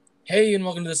Hey, and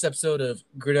welcome to this episode of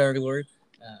Gridiron Glory.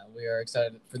 We are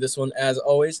excited for this one, as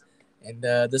always. And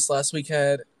this last week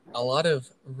had a lot of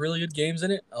really good games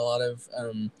in it, a lot of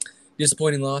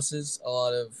disappointing losses, a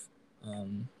lot of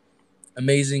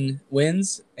amazing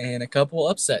wins, and a couple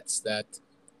upsets that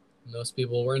most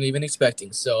people weren't even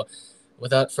expecting. So,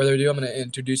 without further ado, I'm going to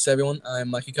introduce everyone. I'm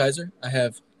Mikey Kaiser. I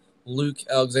have Luke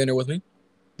Alexander with me,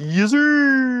 Yes,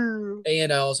 sir.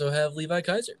 and I also have Levi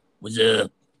Kaiser. What's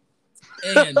up?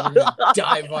 And we're going to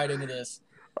dive right into this.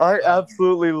 I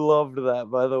absolutely loved that,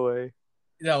 by the way.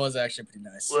 That was actually pretty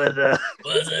nice. What's up?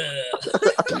 What's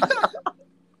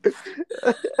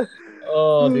up?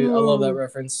 Oh, dude, I love that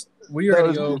reference. We are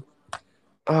going to go.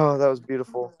 Oh, that was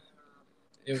beautiful.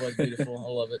 It was beautiful. I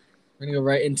love it. We're going to go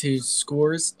right into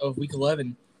scores of Week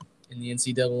 11 in the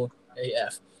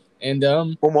NCAAF. And,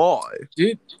 Oh, my.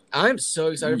 dude, I'm so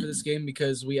excited for this game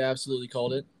because we absolutely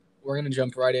called it. We're going to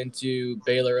jump right into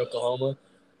Baylor, Oklahoma.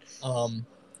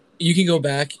 You can go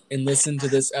back and listen to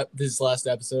this last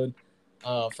episode,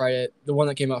 Friday, the one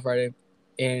that came out Friday,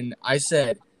 and I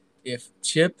said if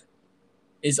Chip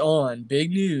is on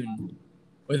Big Noon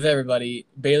with everybody,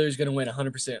 Baylor's gonna win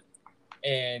 100%.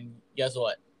 And guess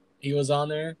what? He was on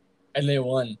there, and they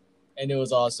won, and it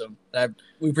was awesome.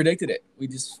 We predicted it. We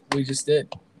just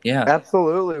did. Yeah.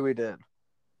 Absolutely, we did.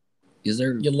 Is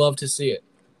there? You love to see it.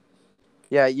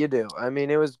 Yeah, you do. I mean,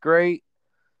 it was great.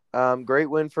 Great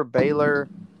win for Baylor.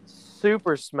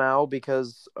 Super smell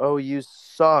because OU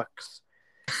sucks.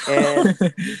 And,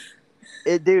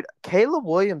 dude, Caleb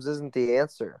Williams isn't the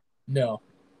answer. No.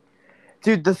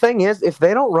 Dude, the thing is, if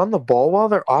they don't run the ball well,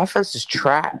 their offense is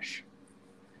trash.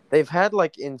 They've had,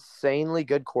 insanely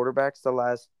good quarterbacks the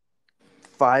last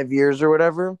 5 years or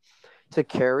whatever to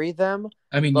carry them.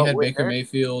 I mean, But you had when Baker they're-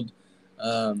 Mayfield,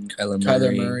 Kyler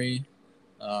Kyler Murray. Murray.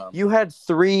 You had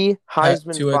 3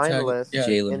 Heisman Tua Tag- finalists yeah.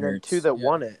 Jalen and then Hurts. 2 that Yeah.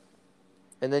 won it.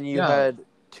 And then you Yeah. had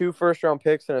 2 first-round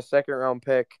picks and a second-round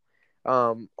pick.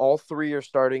 All 3 are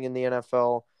starting in the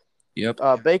NFL. Yep.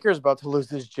 Baker's about to lose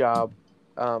his job.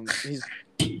 He's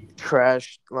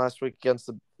trashed last week against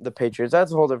the Patriots.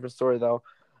 That's a whole different story, though.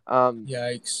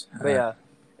 Yikes. But yeah.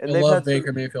 And I they've love had some-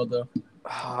 Baker Mayfield, though. Oh,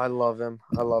 I love him.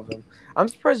 I'm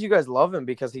surprised you guys love him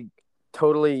because he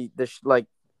totally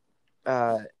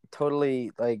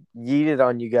yeeted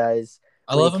on you guys.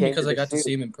 I when love he him came because to I the got to shoot.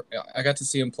 see him. I got to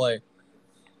see him play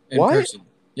in What? person.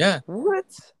 Yeah, What?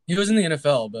 he was in the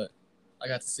NFL, but I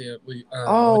got to see it. We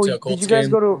Oh, went to a did Colts you guys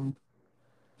game. go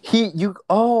to?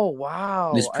 Oh,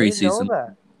 wow! This I didn't know preseason.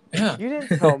 that. Yeah, You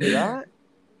didn't tell me that.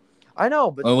 I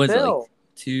know, but What was it, still,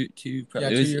 Two. Probably. Yeah,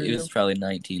 2 years It was ago. probably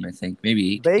 19, I think.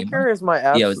 Maybe 18. Baker is my Yeah,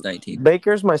 it was absolute. 19.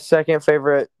 Baker's my second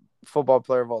favorite football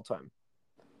player of all time.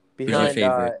 your Behind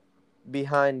favorite?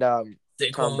 behind Tom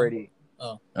Saquon. Brady.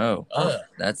 Oh,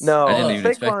 that's. No, I didn't even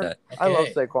expect Saquon- that. I love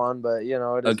Okay. Saquon, but it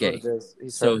is Okay. what it is.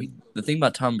 He's So hurt. the thing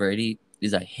about Tom Brady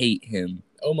is I hate him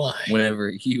Oh my. whenever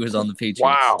he was on the Patriots.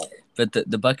 Wow. But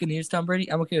the Buccaneers, Tom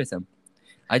Brady, I'm okay with him.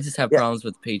 I just have Yeah. problems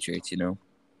with the Patriots,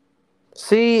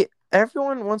 See,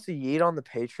 everyone wants to yeet on the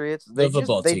Patriots. The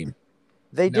football team.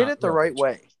 They did Not it the real right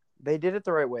Patriots. way. They did it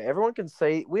the right way. Everyone can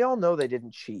say we all know they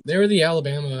didn't cheat. They were the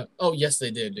Alabama. Oh yes, they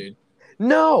did, dude.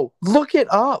 No, look it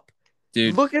up.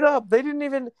 Dude. Look it up. They didn't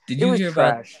even. Did It you was hear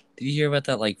about? trash. Did you hear about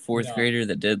that fourth No. grader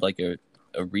that did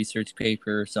a research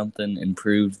paper or something and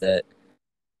proved that?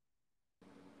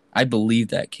 I believe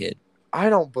that kid. I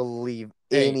don't believe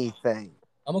Hey. anything.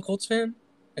 I'm a Colts fan,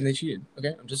 and they cheated.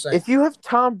 Okay, I'm just saying. If you have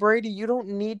Tom Brady, you don't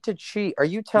need to cheat. Are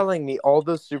you telling me all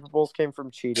those Super Bowls came from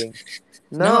cheating?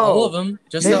 No, Not all of them.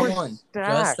 Just They that were one. Just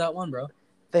stacked. that one, bro.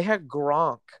 They had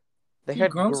Gronk. They Dude,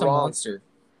 had Gronk's a Gronk. monster.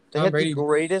 They Tom had Brady. the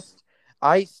greatest.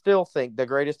 I still think the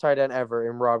greatest tight end ever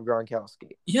in Rob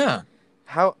Gronkowski. Yeah,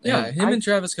 How? yeah. Him I- and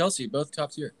Travis Kelce, both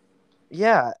top tier.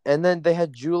 Yeah, and then they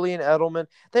had Julian Edelman.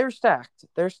 They were stacked.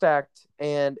 They're stacked,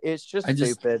 and it's just I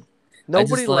just- stupid. I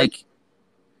Nobody just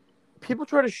people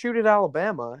try to shoot at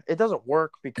Alabama. It doesn't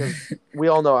work because we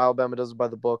all know Alabama does it by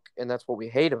the book, and that's what we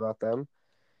hate about them.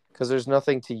 Because there's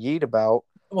nothing to yeet about.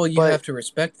 Well, you But- have to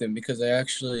respect them because they're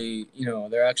actually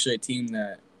a team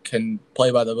that can play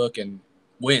by the book and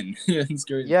win. It's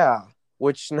great. Yeah,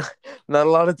 which not a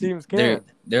lot of teams can.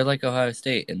 they're like Ohio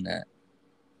State in that.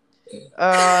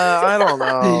 I don't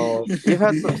know. You've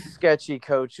had some sketchy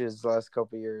coaches the last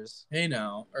couple of years. Hey,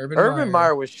 now Urban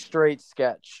Meyer was straight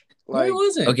sketch. No, he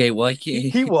wasn't. Okay, well I can't.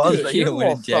 He was. He He was can't a win in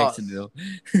little sus. Jacksonville.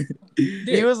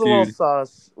 He was a little Dude.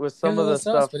 sus with He some was a of the little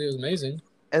sus, stuff. but he was amazing.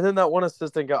 And then that one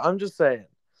assistant guy. I'm just saying.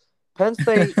 Penn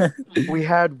State, we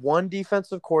had one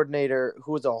defensive coordinator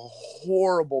who was a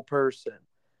horrible person.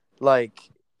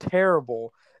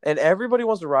 Terrible. And everybody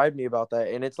wants to ride me about that.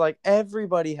 And it's like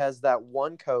everybody has that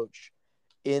one coach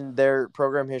in their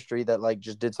program history that like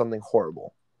just did something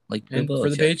horrible. Like And Bill for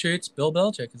the Belichick. Patriots, Bill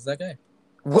Belichick is that guy.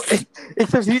 What?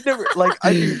 Except he never like.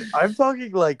 I mean, I'm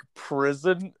talking like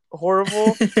prison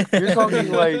horrible. You're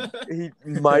talking like he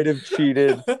might have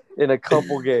cheated in a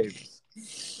couple games.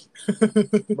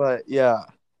 But yeah,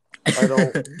 I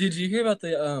don't. Did you hear about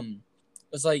the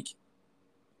It was like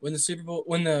when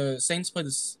the Saints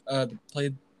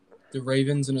played the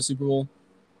Ravens in a Super Bowl.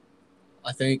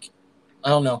 I think, I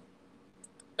don't know.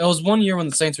 It was one year when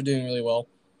the Saints were doing really well.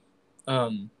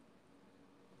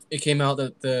 It came out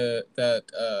that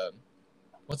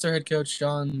what's their head coach,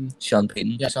 Sean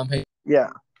Payton. Yeah, Sean Payton. Yeah.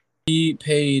 He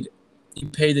paid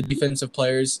the defensive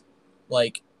players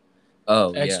like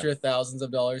extra thousands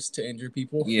of dollars to injure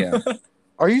people. Yeah.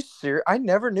 Are you serious? I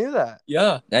never knew that.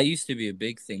 Yeah. That used to be a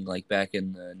big thing, like back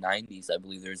in the 90s, I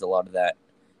believe there was a lot of that.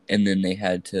 And then they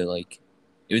had to, like,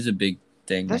 it was a big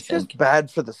thing. That's just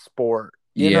bad for the sport.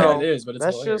 Yeah. You know, it is, but it's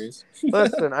that's hilarious.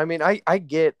 Listen, I mean, I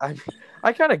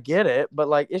kind of get it, but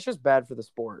like, it's just bad for the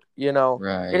sport, you know?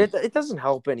 Right. And it doesn't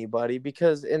help anybody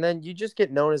because, and then you just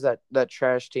get known as that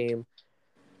trash team.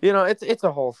 You know, it's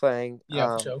a whole thing.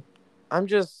 Yeah, for sure. I'm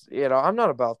just, I'm not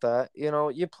about that. You know,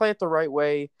 you play it the right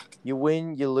way, you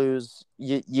win, you lose,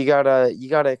 you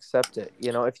gotta accept it.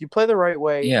 You know, if you play the right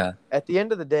way, Yeah. at the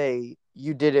end of the day,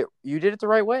 you did it the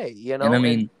right way. You know, And I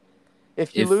mean,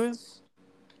 if you lose,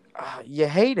 you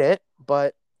hate it,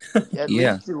 but at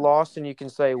least you lost, and you can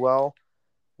say, well,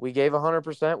 we gave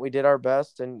 100%, we did our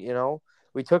best, and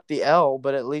we took the L,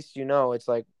 but at least it's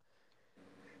like,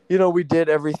 we did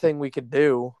everything we could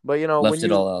do. But left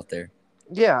it all out there.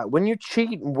 Yeah, when you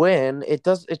cheat and win, it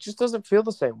just doesn't feel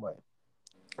the same way.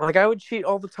 Like, I would cheat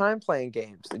all the time playing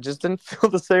games. It just didn't feel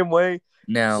the same way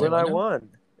when I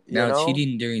won. Now,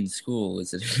 cheating during school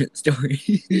is a different story.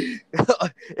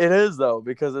 It is, though,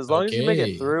 because as long as you make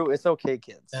it through, it's okay,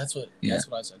 kids. That's what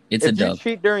I said. It's a dub. If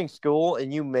you cheat during school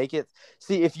and you make it,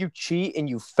 see, if you cheat and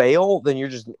you fail, then you're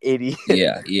just an idiot.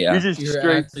 Yeah. You're just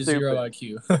straight stupid. 0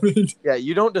 IQ. Yeah,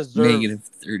 you don't deserve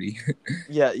 -30.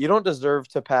 Yeah, you don't deserve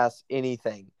to pass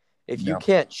anything. If you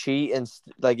can't cheat and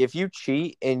if you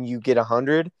cheat and you get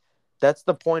 100, that's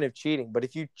the point of cheating. But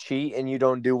if you cheat and you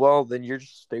don't do well, then you're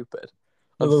just stupid.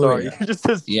 I'm sorry, you're just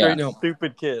a straight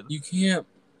stupid kid. You can't,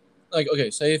 like,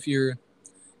 okay, say if you're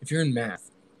in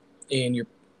math and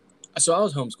so I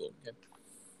was homeschooled. Okay?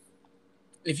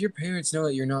 If your parents know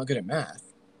that you're not good at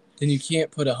math, then you can't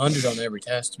put 100 on every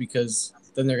test because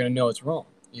then they're gonna know it's wrong.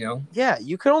 You know? Yeah,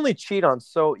 you can only cheat on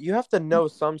you have to know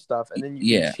some stuff, and then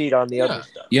you can cheat on the other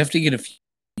stuff. You have to get a few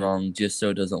wrong just so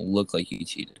it doesn't look like you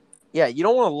cheated. Yeah, you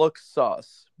don't want to look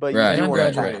sus, but you do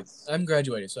want to pass. I'm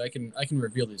graduated, so I can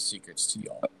reveal these secrets to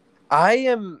y'all. I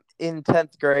am in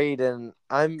 10th grade, and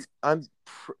I'm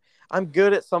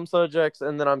good at some subjects,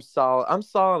 and then I'm solid. I'm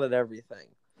solid at everything.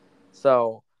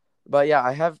 So, but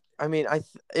yeah,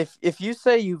 if you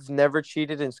say you've never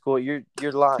cheated in school, you're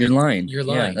lying. You're lying. You're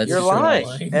lying. Yeah, you're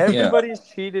lying. Everybody's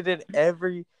cheated in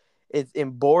it's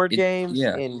in board games,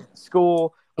 in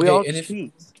school. We all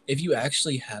cheat. If you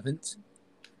actually haven't,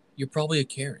 you're probably a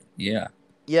Karen. Yeah.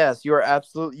 Yes, you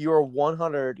are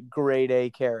 100 grade A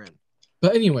Karen.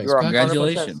 But anyways,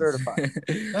 congratulations. Certified.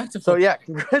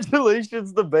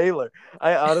 Congratulations to Baylor.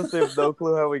 I honestly have no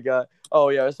clue how we got. Oh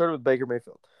yeah, I started with Baker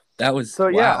Mayfield. That was so.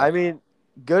 Wow. Yeah, I mean,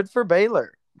 good for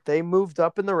Baylor. They moved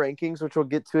up in the rankings, which we'll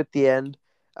get to at the end.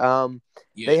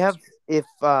 They have if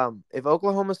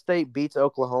Oklahoma State beats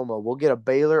Oklahoma, we'll get a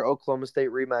Baylor Oklahoma State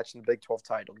rematch in the Big 12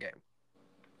 title game.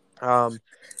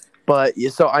 But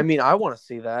so I mean, I want to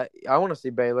see that. I want to see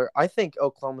Baylor. I think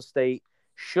Oklahoma State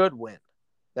should win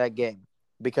that game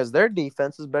because their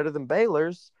defense is better than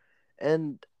Baylor's,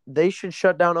 and they should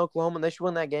shut down Oklahoma, and they should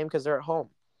win that game because they're at home.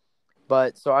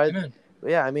 But so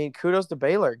I mean, kudos to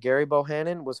Baylor. Gary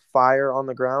Bohannon was fire on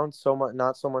the ground,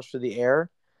 not so much to the air,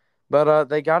 but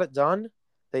they got it done.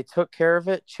 They took care of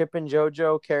it. Chip and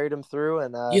JoJo carried them through,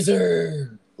 and yes,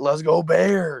 sir. Let's go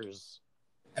Bears.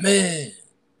 Amen.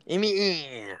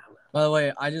 Amen. By the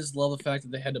way, I just love the fact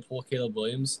that they had to pull Caleb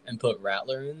Williams and put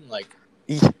Rattler in. Like,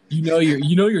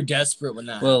 you're desperate when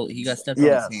that. Well, he got stepped on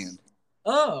his hand.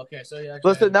 Oh, okay. So yeah.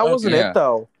 Listen, that wasn't it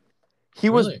though. He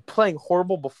was playing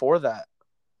horrible before that.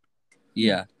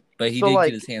 Yeah, but he did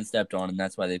get his hand stepped on, and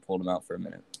that's why they pulled him out for a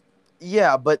minute.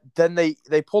 Yeah, but then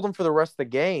they pulled him for the rest of the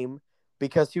game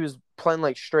because he was playing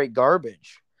like straight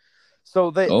garbage.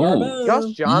 So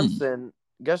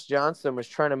Gus Johnson was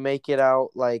trying to make it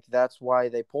out like that's why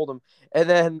they pulled him, and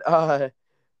then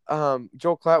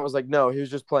Joel Klatt was like, no, he was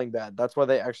just playing bad. That's why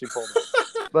they actually pulled him.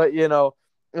 But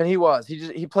and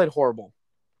he played horrible.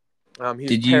 He's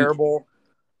Did you- terrible.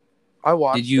 I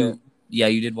watched Did you? it. Yeah,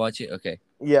 you did watch it. Okay.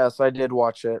 Yes, I did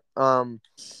watch it.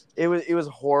 It was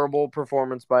a horrible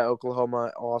performance by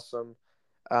Oklahoma. Awesome.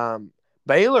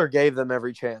 Baylor gave them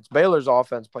every chance. Baylor's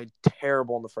offense played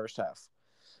terrible in the first half.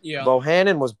 Yeah.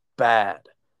 Bohannon was bad.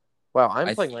 Wow, I'm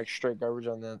I- playing like straight garbage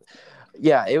on that.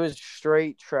 Yeah, it was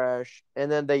straight trash.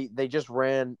 And then they just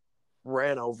ran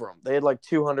over them. They had like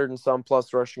 200 and some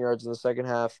plus rushing yards in the second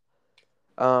half.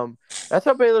 That's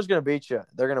how Baylor's going to beat you.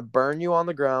 They're going to burn you on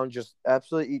the ground, just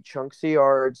absolutely eat chunks of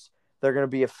yards. They're going to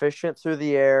be efficient through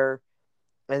the air,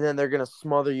 and then they're going to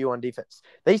smother you on defense.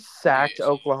 They sacked Yeah.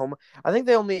 Oklahoma. I think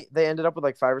they ended up with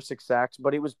like 5 or 6 sacks,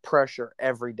 but it was pressure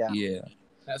every down. Yeah.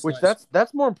 Which nice.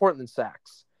 that's more important than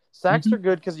sacks. Sacks Mhm. are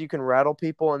good because you can rattle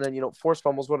people and then force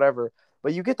fumbles, whatever.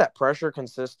 But you get that pressure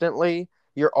consistently.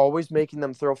 You're always making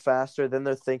them throw faster. Then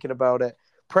they're thinking about it.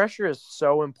 Pressure is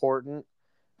so important.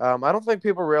 I don't think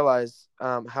people realize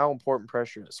how important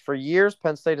pressure is. For years,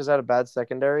 Penn State has had a bad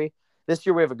secondary. This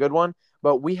year we have a good one,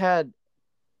 but we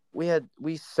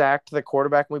sacked the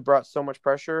quarterback and we brought so much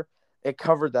pressure, it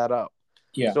covered that up.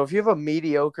 Yeah. So if you have a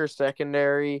mediocre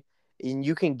secondary and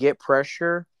you can get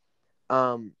pressure,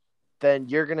 then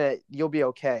you'll be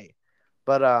okay.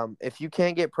 But if you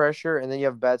can't get pressure and then you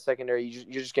have a bad secondary,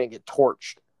 you're just gonna get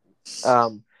torched.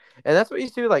 And that's what you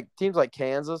see with like teams like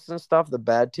Kansas and stuff, the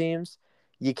bad teams.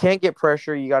 You can't get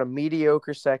pressure. You got a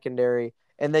mediocre secondary,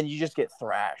 and then you just get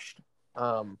thrashed.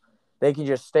 They can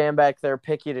just stand back there,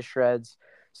 pick you to shreds.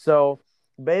 So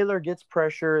Baylor gets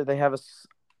pressure. They have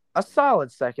a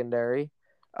solid secondary,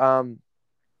 and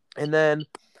then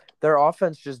their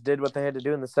offense just did what they had to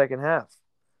do in the second half.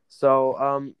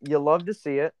 So you love to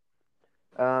see it.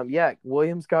 Yeah,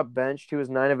 Williams got benched. He was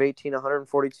 9 of 18,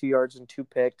 142 yards and 2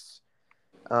 picks.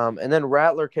 And then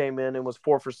Rattler came in and was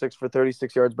 4 for 6 for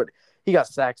 36 yards, but he got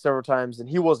sacked several times and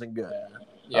he wasn't good.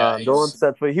 Yeah. Dolan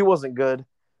said, but he wasn't good.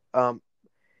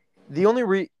 The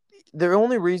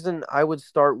only reason I would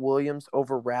start Williams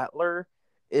over Rattler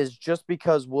is just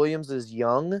because Williams is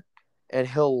young and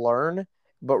he'll learn.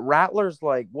 But Rattler's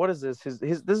like, what is this? This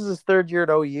is his 3rd year at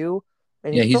OU,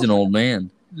 and He's an old man.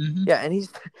 Mhm. Yeah, and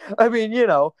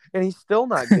and he's still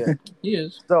not good. He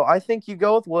is. So I think you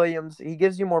go with Williams. He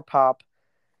gives you more pop.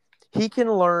 He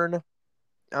can learn.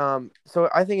 So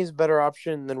I think he's a better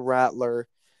option than Rattler.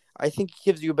 I think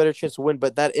he gives you a better chance to win,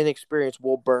 but that inexperience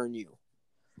will burn you.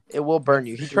 It will burn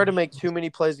you. He tried to make too many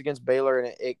plays against Baylor,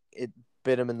 and it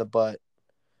bit him in the butt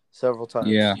several times.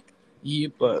 Yeah.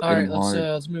 Yep. But All right, hard.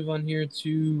 let's move on here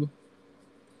to.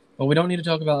 Well, we don't need to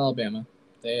talk about Alabama.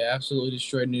 They absolutely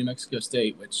destroyed New Mexico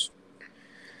State, which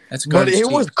that's a But garbage it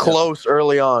team, was so- close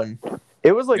early on.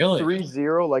 It was like Really?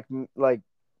 3-0, like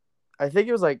I think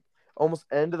it was like almost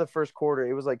end of the first quarter.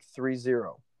 It was like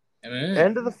 3-0.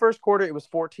 End of the first quarter, it was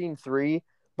 14-3,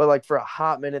 but like for a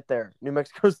hot minute there, New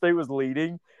Mexico State was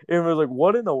leading. It was like,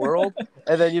 what in the world?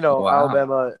 And then, Wow.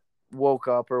 Alabama woke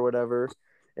up or whatever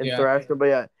and Yeah. thrashed them. But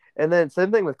yeah, and then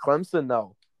same thing with Clemson,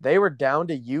 though. They were down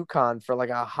to UConn for like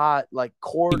a hot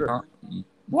quarter.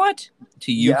 What?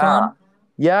 To UConn?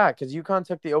 Yeah, because UConn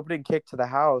took the opening kick to the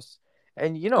house.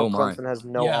 And, Oh, my. Clemson has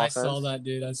no yeah, offense. I saw that,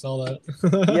 dude. I saw that.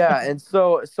 Yeah, and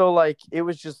so like it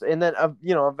was just, and then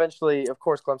eventually, of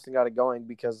course, Clemson got it going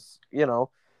because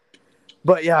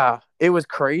but yeah, it was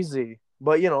crazy.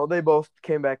 But they both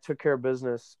came back, took care of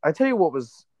business. I tell you what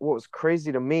was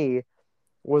crazy to me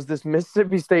was this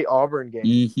Mississippi State Auburn game,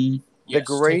 Mm-hmm. the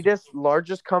greatest,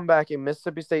 largest comeback in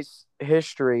Mississippi State's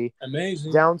history.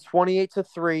 Amazing. Down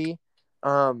 28-3.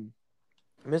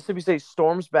 Mississippi State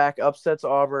storms back, upsets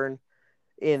Auburn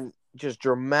in just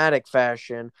dramatic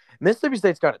fashion. Mississippi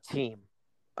State's got a team.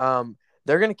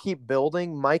 They're going to keep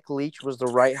building. Mike Leach was the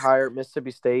right hire at Mississippi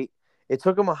State. It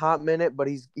took him a hot minute, but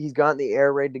he's gotten the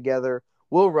air raid together.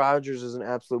 Will Rogers is an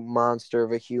absolute monster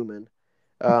of a human.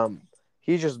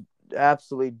 He's just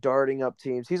absolutely darting up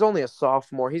teams. He's only a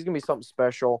sophomore. He's going to be something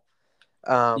special.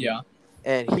 Yeah.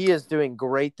 And he is doing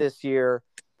great this year.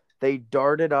 They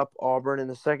darted up Auburn in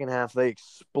the second half. They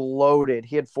exploded.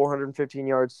 He had 415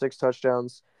 yards, 6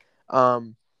 touchdowns.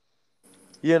 So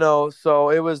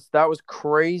that was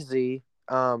crazy.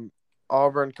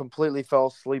 Auburn completely fell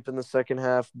asleep in the second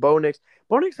half. Bo Nix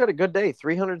had a good day.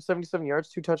 377 yards,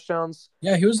 2 touchdowns.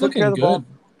 Yeah, he was Took looking care of the good. ball.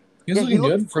 He was Yeah, he looking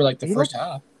looked- good for like the he first looked-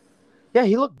 half. Yeah,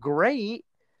 he looked great.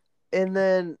 And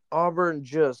then Auburn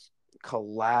just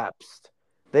collapsed.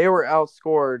 They were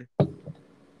outscored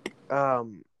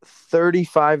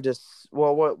 35 to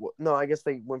no, I guess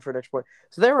they went for an extra point.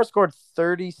 So they were scored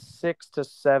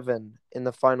 36-7 in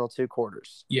the final 2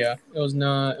 quarters. Yeah, it was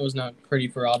not pretty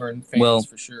for Auburn fans Well,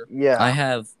 for sure. Yeah. I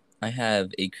have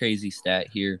a crazy stat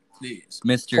here. Please.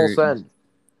 Full Mr. send.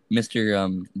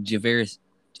 Mr. Javaris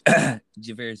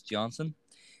Johnson.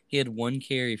 He had 1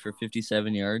 carry for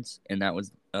 57 yards, and that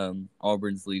was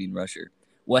Auburn's leading rusher.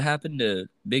 What happened to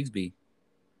Bigsby?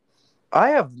 I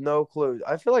have no clue.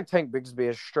 I feel like Tank Bigsby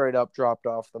has straight up dropped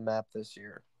off the map this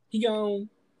year. He gone.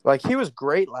 Like, he was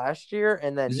great last year,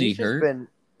 and then Is he he's just hurt? been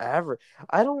average.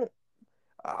 I do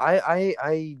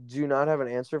not have an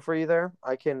answer for you there.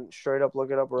 I can straight up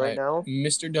look it up right now.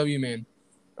 Mr. W Man.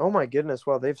 Oh my goodness!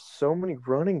 Wow, they have so many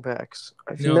running backs.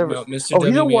 I've No, never. Mr. Oh,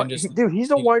 he's a W Man wide just. dude.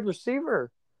 He's a wide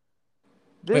receiver.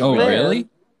 This Oh, man really?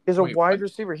 is a Wait, wide what?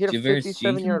 receiver. He had a Javaris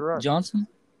 57-yard run. Johnson?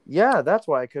 Yeah, that's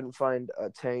why I couldn't find a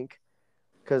Tank,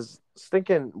 because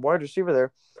stinking wide receiver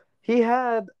there. He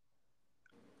had.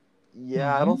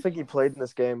 Yeah, I don't think he played in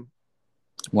this game.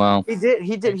 Wow. He did.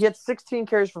 He had 16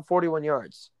 carries for 41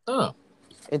 yards Oh.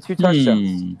 and 2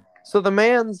 touchdowns. So the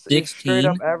man's is 16? straight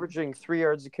up averaging 3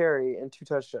 yards a carry and 2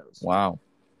 touchdowns. Wow.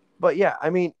 But yeah, I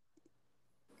mean,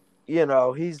 you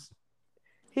know, he's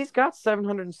got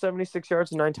 776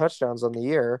 yards and 9 touchdowns on the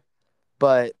year,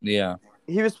 but Yeah.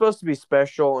 he was supposed to be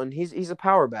special, and he's a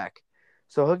power back,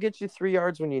 so he'll get you 3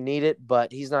 yards when you need it,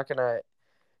 but he's not gonna.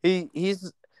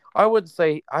 He's. I would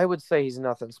say he's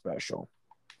nothing special.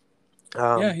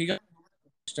 Yeah, he got the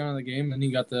touchdown of the game, and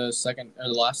he got the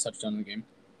last touchdown of the game.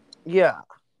 Yeah,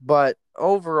 but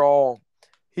overall,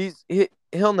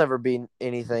 he'll never be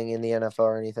anything in the NFL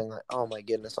or anything like. Oh my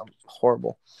goodness, I'm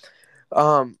horrible.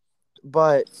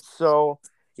 But so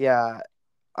yeah,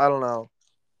 I don't know.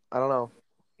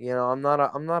 You know, I'm not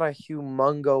a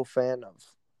humongo fan of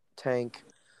Tank.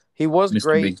 He was Mr.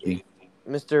 great, Bigsby.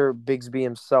 Mr. Bigsby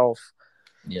himself.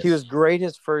 Yes. He was great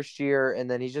his first year, and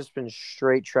then he's just been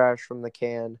straight trash from the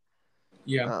can.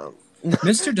 Yeah.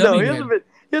 Mr. No, W he Man.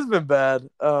 hasn't been bad.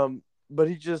 But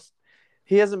he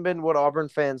hasn't been what Auburn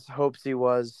fans hopes he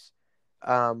was.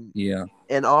 Yeah.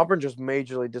 And Auburn just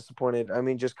majorly disappointed. I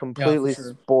mean, just completely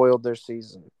sure. spoiled their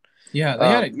season. Yeah, they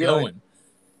had it you know, going.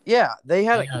 Yeah, they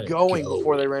had They it had it going going.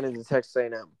 before they ran into Texas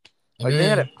A&M. Like, they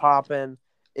had it popping.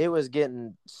 It was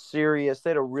getting serious. They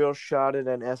had a real shot at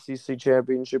an SEC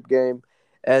championship game,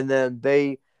 and then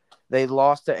they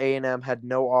lost to A&M, had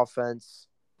no offense,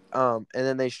 and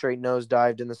then they straight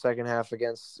nosedived in the second half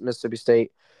against Mississippi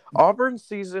State. Auburn's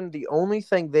season, the only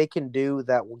thing they can do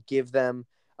that will give them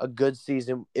a good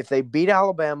season, if they beat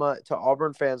Alabama, to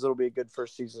Auburn fans, it'll be a good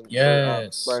first season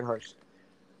Yes. for Brian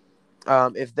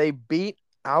Harsin. If they beat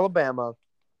Alabama,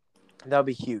 that'll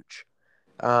be huge.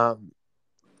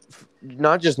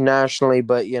 Not just nationally,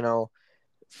 but, you know,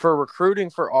 for recruiting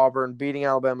for Auburn, beating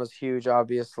Alabama is huge,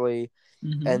 obviously.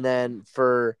 Mhm. And then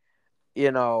for,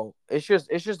 you know, it's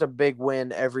just a big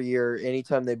win every year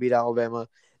anytime they beat Alabama.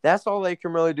 That's all they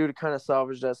can really do to kind of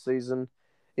salvage that season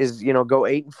is, you know, go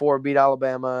 8-4, beat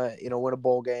Alabama, you know, win a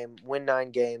bowl game, win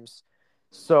 9 games.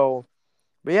 So,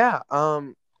 but yeah,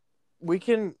 we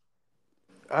can.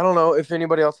 I don't know if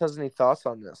anybody else has any thoughts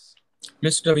on this.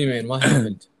 Mr. W Man, what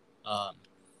happened?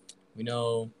 We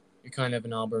know you're kind of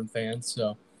an Auburn fan,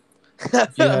 so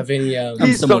if you have any,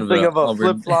 He's somewhat of something a of a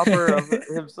Auburn- flip-flopper of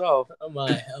himself. oh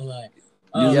my.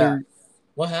 Yeah.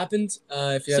 What happened?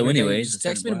 If you So have anything, anyways, just it's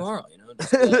text me had a blast. tomorrow. You know,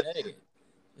 just be like, hey,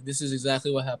 this is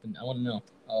exactly what happened. I want to know.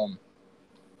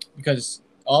 Because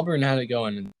Auburn had it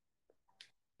going,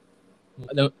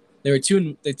 and they were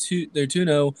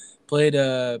 2-0.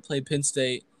 Played Penn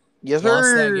State. Yes, Lost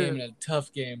sir. that game in a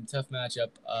tough matchup.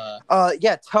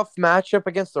 Yeah, tough matchup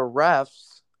against the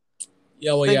refs.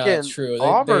 Yeah, well, yeah, that's Thinking true.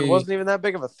 Auburn They wasn't even that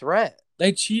big of a threat.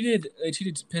 They cheated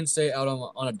Penn State out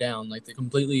on a down. Like, they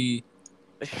completely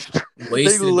They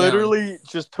wasted it literally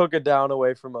just took it down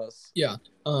away from us. Yeah.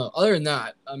 Other than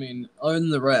that, I mean, other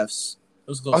than the refs, it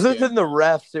was a close Other game. than the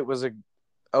refs, it was a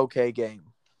okay game.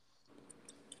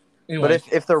 Anyway, But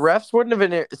if the refs wouldn't have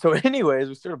been so, anyways,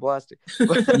 we started blasting.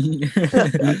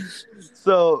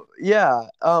 So yeah,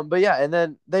 but yeah, and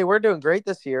then they were doing great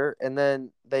this year, and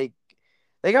then they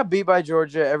got beat by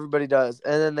Georgia. Everybody does,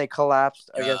 and then they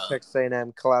collapsed against Texas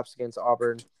A&M, collapsed against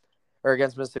Auburn, or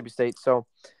against Mississippi State. So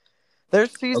their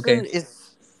season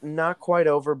is not quite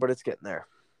over, but it's getting there.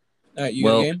 all right, you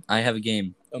got a game? I have a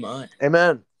game. Oh my.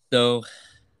 Amen. So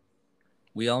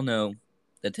we all know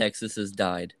that Texas has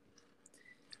died.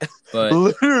 But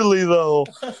Literally though,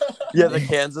 yeah, the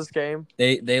Kansas game.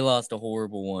 they lost a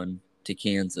horrible one to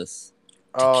Kansas.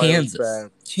 Oh, Kansas. it was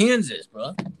bad. Kansas,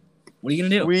 bro. What are you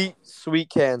gonna do? Sweet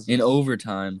Kansas. In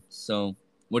overtime. So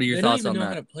what are your They thoughts don't on even know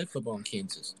how that? to play football in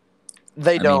Kansas.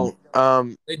 They don't.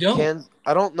 They don't.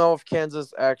 I don't know if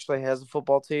Kansas actually has a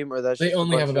football team or that's They just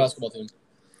only have a bunch of- basketball team.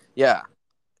 Yeah.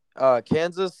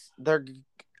 Kansas, they're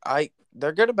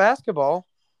good at basketball.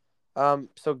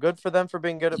 So good for them for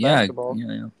being good at basketball.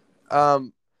 Yeah.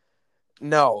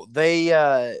 No,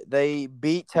 they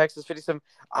beat Texas 57.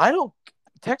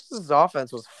 Texas's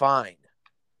offense was fine,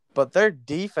 but their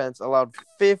defense allowed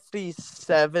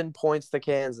 57 points to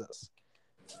Kansas.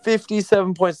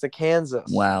 57 points to Kansas.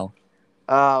 Wow.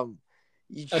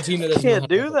 You A team that just doesn't know how can't to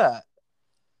do play. that.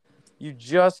 You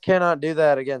just cannot do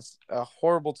that against a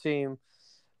horrible team.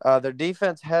 Their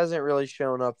defense hasn't really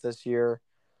shown up this year.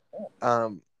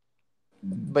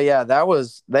 But yeah,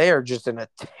 they are just in a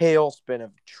tailspin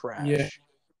of trash. Yeah.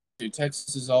 Dude,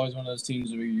 Texas is always one of those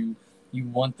teams where you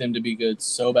want them to be good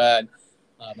so bad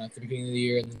at the beginning of the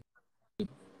year and then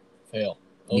fail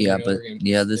over Yeah, and but over again.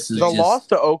 yeah, this is The just loss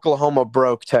to Oklahoma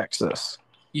broke Texas.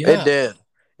 Yeah. It did.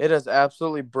 It has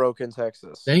absolutely broken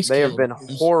Texas. Thanks, they have Caleb.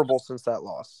 been horrible since that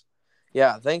loss.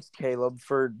 Yeah, thanks, Caleb,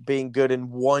 for being good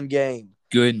in one game.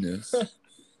 goodness. All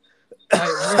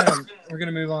right, we're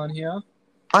gonna move on here.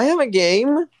 I have a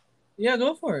game. Yeah,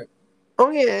 go for it.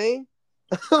 Okay.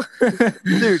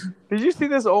 Dude, did you see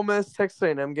this Ole Miss Texas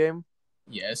A&M game?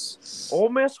 Yes. Ole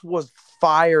Miss was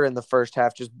fire in the first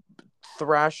half, just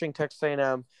thrashing Texas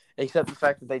A&M, except the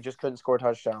fact that they just couldn't score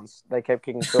touchdowns. They kept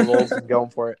kicking field goals and going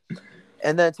for it.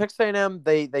 And then Texas A&M,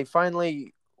 they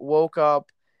finally woke up.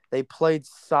 They played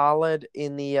solid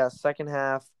in the second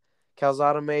half.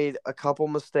 Calzada made a couple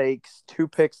mistakes, 2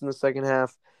 picks in the second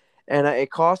half, and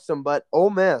it cost them. But Ole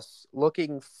Miss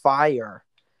looking fire.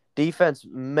 Defense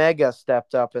mega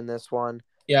stepped up in this one.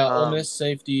 Yeah, Ole Miss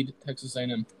safetied Texas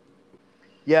A&M.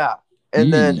 Yeah,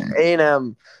 and then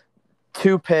A&M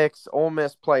 2 picks. Ole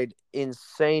Miss played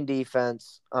insane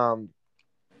defense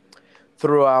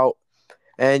throughout,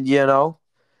 and A&M.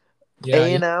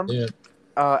 Yeah.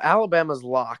 Alabama's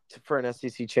locked for an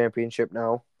SEC championship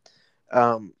now.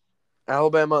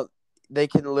 Alabama, they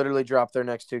can literally drop their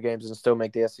next 2 games and still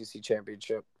make the SEC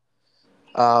championship.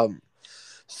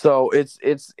 So it's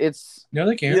No,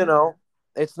 they can't.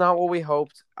 it's not what we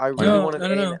hoped. I really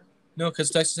wanted No, because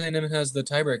Texas A&M has the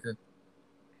tiebreaker.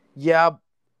 Yeah.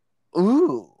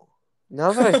 Ooh.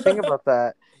 Now that I think about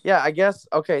that, yeah, I guess.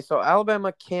 Okay, so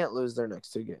Alabama can't lose their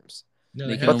next 2 games. No,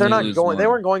 They they can But have they're only not lose going. one. They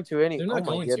weren't going to any. They're not oh my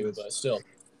going goodness. to, but still.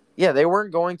 Yeah, they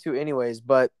weren't going to anyways.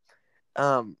 But,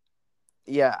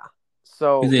 yeah.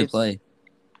 So Who do they play?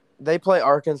 They play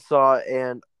Arkansas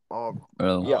and Auburn.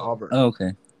 Oh. Yeah, Auburn. Oh,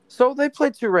 okay. So they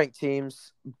play 2 ranked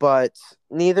teams, but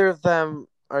neither of them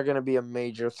are going to be a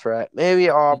major threat. Maybe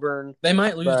Auburn. They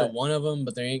might lose to one of them,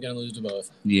 but they ain't going to lose to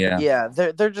both. Yeah. Yeah,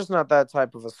 they're just not that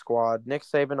type of a squad. Nick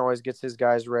Saban always gets his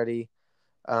guys ready,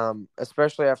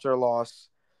 especially after a loss.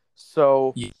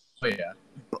 So, yeah.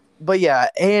 But yeah,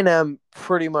 A&M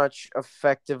pretty much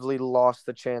effectively lost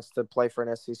the chance to play for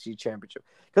an SEC championship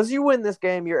because you win this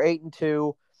game, you're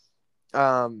 8-2.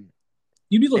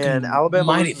 You'd be looking and Alabama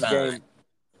mighty loses the fine. game.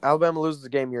 Alabama loses the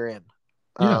game, you're in.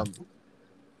 Yeah.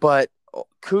 But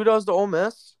kudos to Ole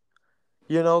Miss.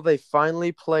 They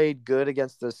finally played good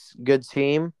against this good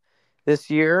team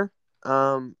this year.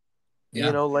 Lane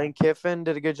Kiffin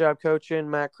did a good job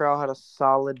coaching. Matt Corral had a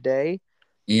solid day.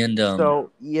 And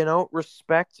So,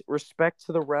 respect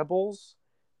to the Rebels.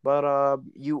 But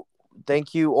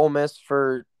thank you, Ole Miss,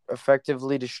 for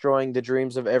effectively destroying the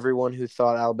dreams of everyone who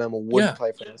thought Alabama would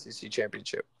play for the SEC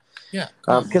championship. Yeah.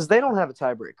 Because they don't have a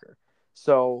tiebreaker.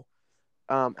 So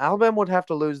Alabama would have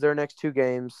to lose their next 2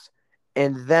 games,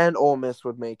 and then Ole Miss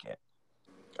would make it.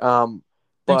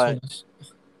 But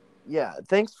yeah,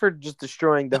 thanks for just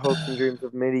destroying the hopes and dreams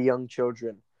of many young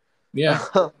children. Yeah.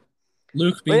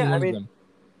 Luke being one of them.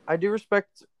 I do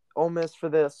respect Ole Miss for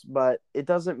this, but it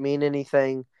doesn't mean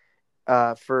anything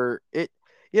for it.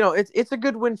 It's a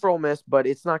good win for Ole Miss, but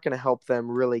it's not going to help them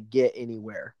really get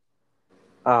anywhere.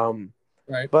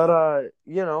 Right. But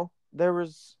there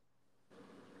was.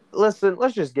 Listen,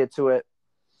 let's just get to it.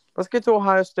 Let's get to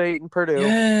Ohio State and Purdue.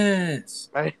 Yes.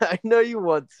 I know you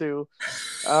want to.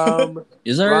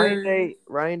 is there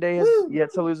Ryan Day has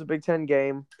yet to lose a Big Ten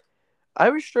game. I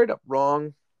was straight up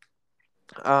wrong.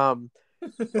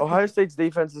 Ohio State's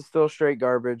defense is still straight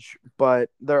garbage,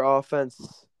 but their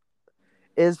offense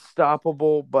is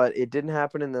stoppable, but it didn't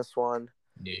happen in this one.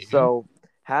 Yeah. So,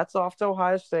 hats off to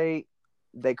Ohio State.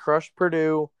 They crushed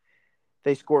Purdue.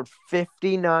 They scored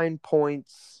 59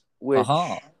 points, which,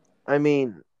 I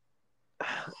mean,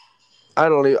 I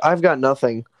don't know. I've got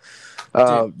nothing.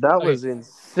 That was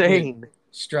insane.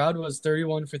 Stroud was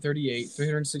 31 for 38,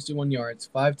 361 yards,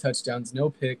 5 touchdowns,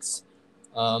 no picks.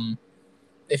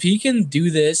 If he can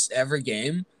do this every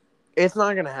game, it's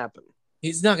not going to happen.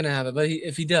 He's not going to have it, but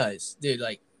if he does, dude,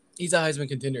 he's a Heisman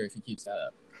contender if he keeps that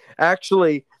up.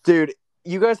 Actually, dude,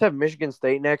 you guys have Michigan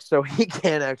State next, so he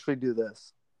can actually do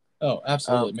this. Oh,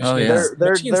 absolutely. Oh, yeah.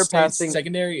 They're Michigan State's passing.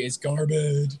 secondary is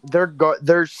garbage.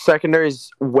 Their secondary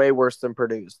is way worse than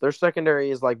Purdue's. Their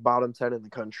secondary is like bottom 10 in the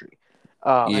country.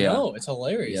 I Yeah. know, it's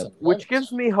hilarious. Yep. I love Which it.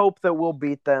 gives me hope that we'll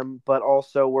beat them, but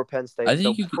also we're Penn State. I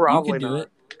think so you probably could do not.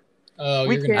 it. Oh,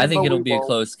 We you're gonna. can. I think but it'll we be a won't.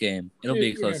 close game. It'll be a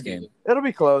You're close gonna beat game. them. It'll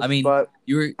be close. I mean, but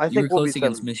you were I think we'll close beat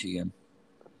against them. Michigan.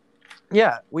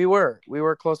 Yeah, we were. We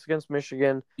were close against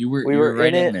Michigan. You We were were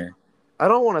right in in it. there. I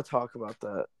don't want to talk about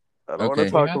that. I don't want Okay.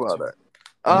 to talk We have about to. it. This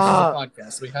is a Ah,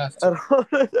 podcast. We have I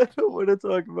to. don't want to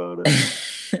talk about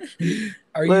it.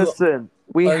 Are you? Listen,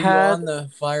 we Are you had on the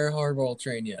fire hardball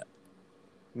train yet?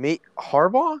 me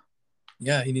Harbaugh.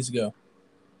 Yeah, he needs to go.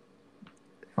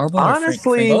 Harbaugh or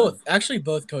Honestly, Both. Actually,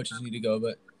 both coaches need to go.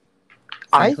 But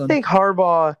I Franklin? think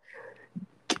Harbaugh.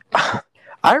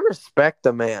 I respect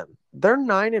the man. They're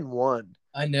 9-1.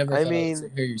 I never. I thought mean- I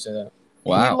would hear you say that. He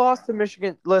Wow. lost to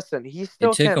Michigan. Listen, he still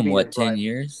It took can't him beat what his 10 rival.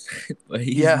 years? But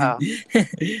he's- Yeah.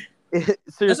 Has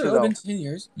Seriously it really though, been 10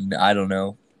 years? I don't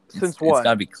know. Since It's what?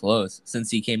 got to be close. Since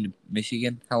he came to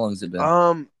Michigan, how long has it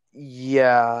been?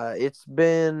 Yeah, it's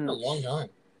been. A long time.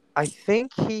 I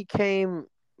think he came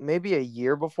maybe a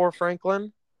year before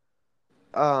Franklin.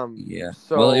 Yeah.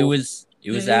 So Well, it was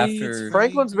Hey, after. it's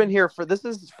Franklin's been here for this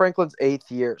is Franklin's 8th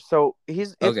year. So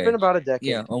it's Okay. been about a decade.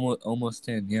 Yeah, almost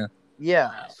 10. Yeah. Yeah.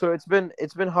 Wow. So it's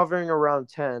been hovering around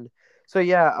 10. So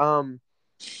yeah,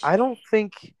 I don't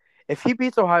think if he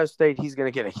beats Ohio State, he's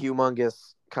gonna get a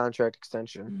humongous contract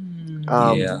extension.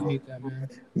 Yeah. I hate that,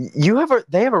 man.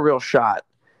 They have a real shot.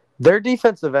 Their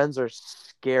defensive ends are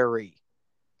scary.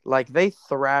 Like they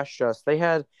thrashed us. They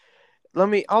had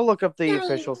I'll look up the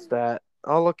official stat.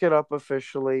 I'll look it up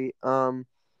officially.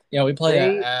 Yeah, we play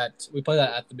They-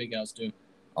 that at the Big House too.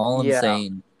 All I'm Yeah.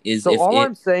 saying is So if all it,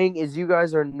 I'm saying is you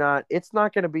guys are not it's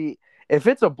not gonna be if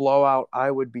it's a blowout, I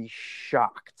would be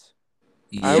shocked.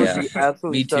 I would yeah, be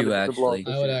absolutely me stunned too, if it's a blowout actually.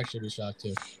 this I would year. actually be shocked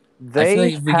too. They I feel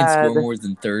like if we can had, score more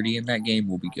than 30 in that game,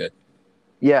 we'll be good.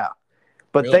 Yeah.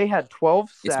 But Really? they had 12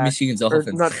 It's sacks. Michigan's Or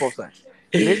offense. not 12 sacks.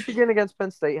 Michigan against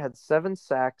Penn State had 7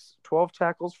 sacks, 12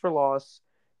 tackles for loss,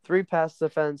 3 pass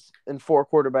defense, and 4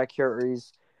 quarterback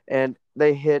carries. And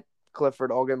they hit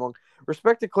Clifford all game long.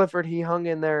 Respect to Clifford. He hung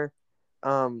in there,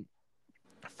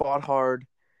 fought hard,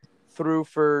 threw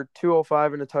for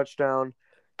 205 and a touchdown.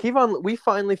 Kevon, we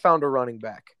finally found a running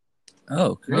back.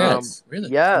 Oh, congrats. Really?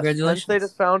 Yes, Penn Congratulations. State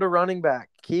has found a running back.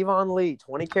 Kevon Lee,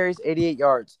 20 carries, 88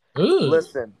 yards. Ooh.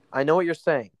 Listen, I know what you're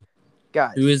saying.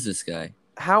 Guys, Who is this guy?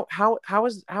 how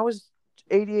is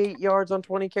 88 yards on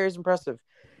 20 carries impressive?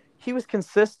 He was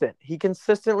consistent. He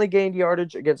consistently gained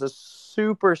yardage against a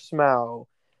super small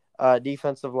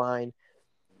defensive line.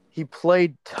 He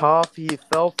played tough. He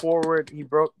fell forward. He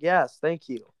broke. Yes, thank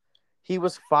you. He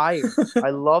was fired. I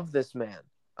love this man.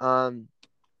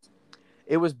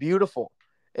 It was beautiful.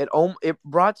 It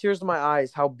brought tears to my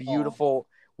eyes how beautiful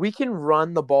we can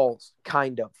run the balls.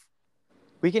 Kind of.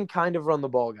 We can kind of run the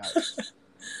ball, guys.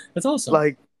 That's awesome.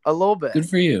 Like a little bit. Good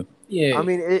for you. yeah. I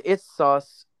mean, it's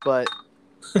sus, but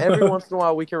every once in a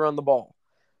while we can run the ball.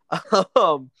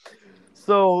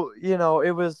 So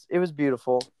it was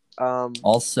beautiful.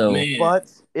 Also, Man.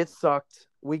 But it sucked.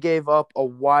 We gave up a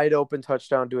wide open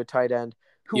touchdown to a tight end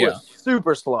who Yeah. was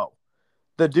super slow.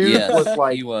 The dude Yes, was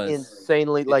like he was.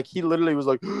 insanely like he literally was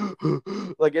like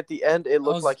like at the end it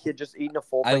looked was- like he had just eaten a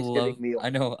full I Thanksgiving meal.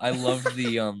 loved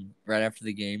the right after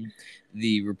the game,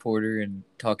 the reporter and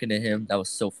talking to him. That was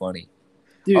so funny.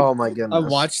 Dude, Oh my goodness. I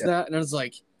watched that and I was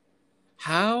like,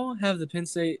 how have the Penn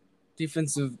State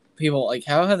defensive people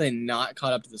how have they not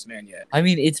caught up to this man yet? I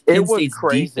mean, it's It Penn was State's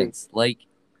crazy. defense. Like,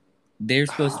 they're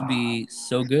supposed to be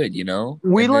so good, We And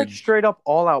like then- straight up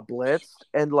all out blitzed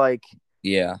and like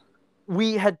yeah,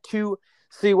 we had two.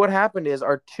 See, what happened is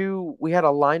we had a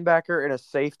linebacker and a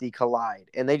safety collide,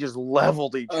 and they just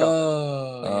leveled each other.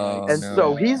 Oh, And no.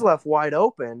 so he's left wide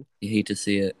open, you hate to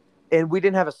see it. and we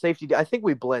didn't have a safety. I think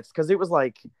we blitzed because it was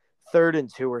like 3rd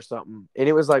and 2 or something, and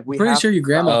it was like we. Pretty have sure your to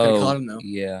grandma could have Oh, caught him though.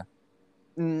 yeah.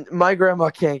 My grandma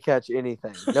can't catch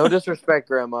anything. No disrespect,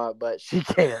 grandma, but she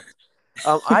can't.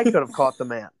 I could have caught the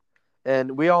man,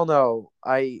 and we all know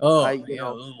I've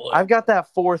got that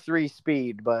 4.3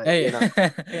 speed, but Hey. you know.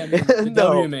 Hey, I mean, the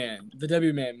No. The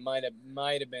W man might have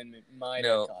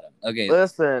No. caught him. Okay.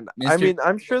 Listen, I Mr. mean,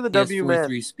 I'm sure the He has W man.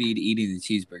 4.3 speed eating the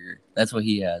cheeseburger. That's what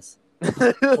he has.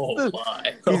 Oh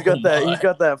my! He's got that. He's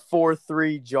got that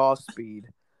 4.3 jaw speed.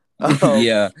 Um,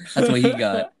 Yeah, that's what he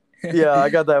got. yeah, I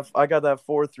got that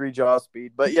 4.3 jaw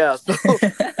speed. But yeah, so,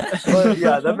 but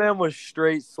yeah, that man was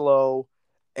straight slow,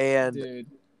 and Dude,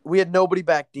 we had nobody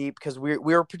back deep because we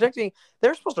were predicting they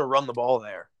were supposed to run the ball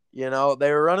there. You know, they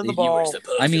were running the You were ball.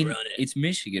 I mean, it's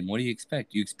Michigan. What do you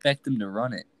expect? You expect them to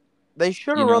run it. They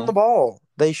should You have run know? the ball.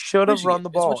 They should have Michigan, run the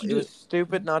it's ball. what you It do. was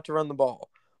stupid not to run the ball.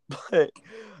 But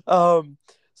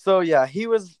so yeah,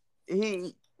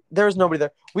 there was nobody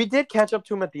there. We did catch up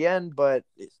to him at the end, but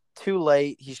it's too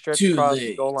late. He stretched Too across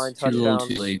the goal late. line Too little,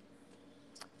 touchdown. too late.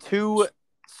 Two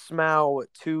Smough,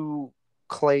 two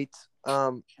Clate.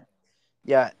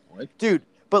 Yeah, What? dude.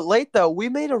 But late though, we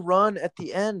made a run at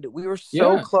the end. We were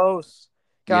so Yeah. close,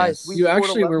 guys. Yes. We You scored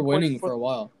actually 11 were points winning before- for a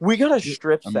while. We got a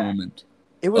strip A sack. moment.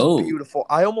 It was Oh. beautiful.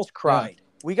 I almost cried.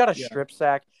 We got a Yeah. strip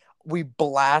sack. We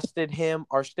blasted him.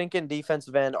 Our stinking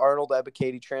defensive end, Arnold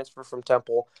Ebiketie, transfer from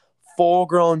Temple.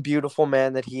 Full-grown, beautiful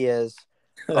man that he is.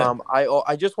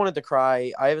 I just wanted to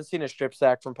cry. I haven't seen a strip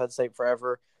sack from Penn State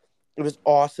forever. It was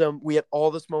awesome. We had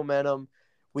all this momentum.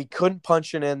 We couldn't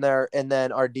punch it in there, and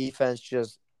then our defense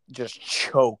just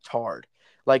choked hard,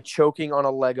 like choking on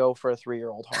a Lego for a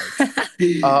 3-year-old hard.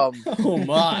 Oh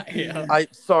my! Yeah. I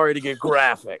sorry to get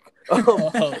graphic, but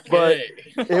Okay.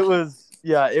 it was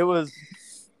bad.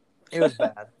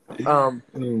 Oh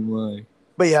my.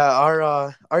 But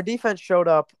yeah, our defense showed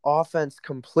up. Offense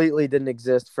completely didn't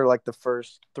exist for like the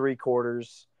first 3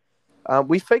 quarters.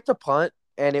 We faked a punt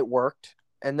and it worked,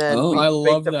 and then Oh. I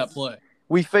love faked a- that play.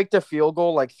 We faked a field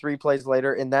goal like 3 plays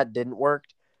later, and that didn't work.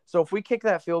 So if we kick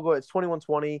that field goal, it's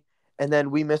 21-20, and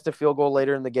then we missed a field goal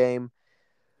later in the game.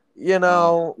 You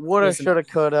know, woulda, Listen, shoulda,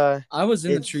 coulda. I was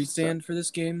in the It's- tree stand for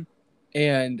this game,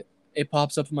 and it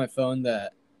pops up on my phone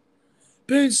that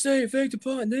Penn State faked a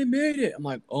punt and they made it. I'm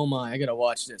like, oh my, I gotta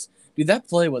watch this. Dude, that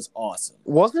play was awesome.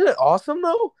 Wasn't it awesome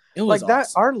though? It was Like that,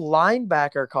 awesome. our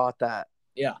linebacker caught that.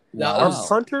 Yeah. Wow. Our was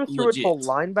punter threw it to a legit.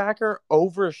 linebacker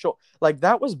over his shoulder. Like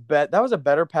that was a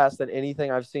better pass than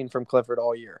anything I've seen from Clifford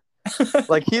all year.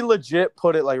 Like he legit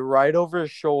put it like right over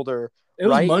his shoulder, It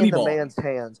was right in the Moneyball. man's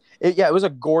hands. It was a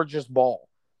gorgeous ball.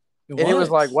 And it was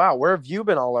like, wow, where have you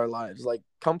been all our lives? Like,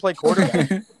 come play quarterback.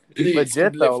 Please,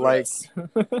 legit, come though, live for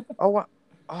like- us. oh, wow.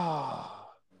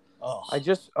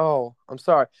 I'm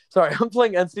sorry. I'm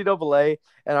playing NCAA,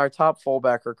 and our top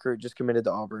fullback recruit just committed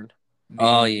to Auburn.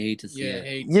 Oh, you hate to see Yeah, it.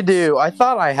 hate You to do. I see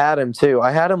thought I had him too.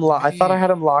 I thought I had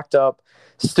him locked up.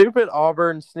 Stupid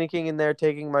Auburn sneaking in there,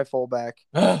 taking my fullback.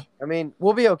 it. I mean,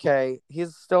 we'll be okay.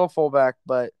 He's still a fullback,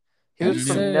 but he Can was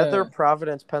I from say, Nether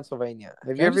Providence, Pennsylvania. Have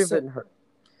you can I ever just say- even heard?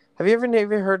 Have you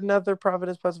ever heard Nether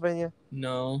Providence, Pennsylvania?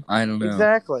 No, I don't know.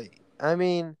 Exactly. I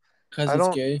mean, because I it's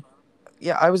don't- gay.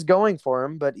 yeah, I was going for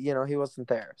him, but he wasn't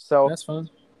there. So That's fun.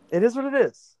 it is what it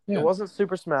is. Yeah. It wasn't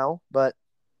super smell, but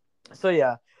so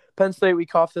yeah, Penn State, we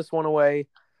coughed this one away.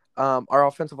 Our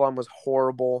offensive line was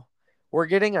horrible. We're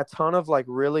getting a ton of like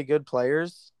really good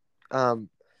players. And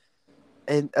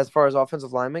as far as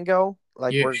offensive linemen go,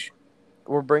 like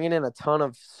we're bringing in a ton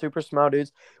of super small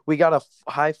dudes. We got a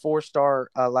high 4-star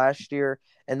last year,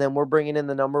 and then we're bringing in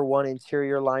the number 1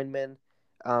 interior lineman,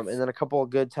 and then a couple of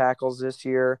good tackles this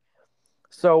year.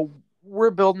 So we're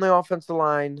building the offensive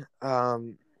line.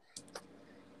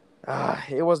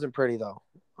 It wasn't pretty though.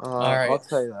 right. I'll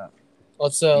tell you that.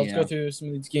 Let's Yeah. go through some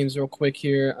of these games real quick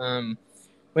here.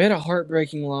 We had a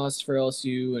heartbreaking loss for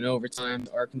LSU in overtime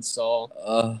to Arkansas.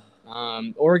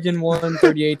 Oregon won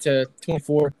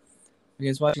 38-24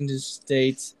 against Washington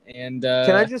State. And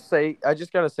Can I just say? I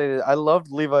just gotta say that I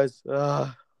loved Levi's.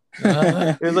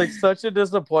 It was like such a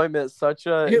disappointment.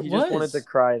 It He just wanted was. to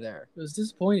cry there. it was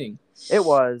disappointing. It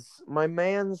was my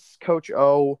man's Coach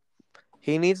O.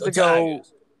 He needs to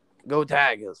go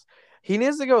Tigers. He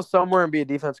needs to go somewhere and be a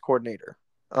defense coordinator.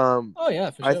 Oh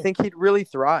yeah, for sure. I think he'd really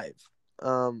thrive.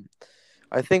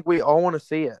 I think we all want to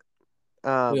see it. We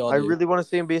all I do. really want to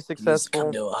see him be He needs to come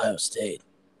successful. to Ohio State.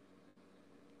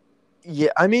 Yeah,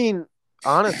 I mean,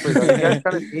 honestly, though,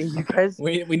 you guys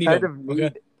We need kind him. of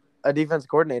need a defense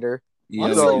coordinator. Yeah.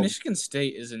 Honestly, So- Michigan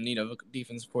State is in need of a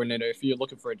defense coordinator if you're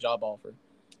looking for a job offer.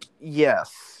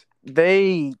 Yes,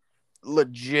 they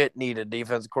legit need a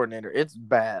defense coordinator. It's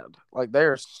bad. Like they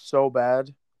are so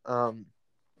bad.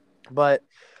 But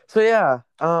so yeah,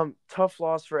 tough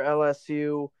loss for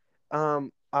LSU.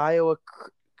 Iowa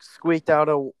squeaked out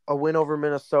a win over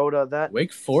Minnesota. That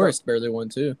Wake Forest barely won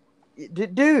too.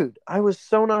 dude, I was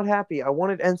so not happy. I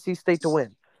wanted NC State to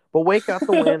win, but Wake got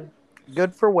the win.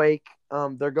 Good for Wake.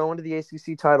 They're going to the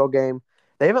ACC title game.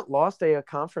 They haven't lost a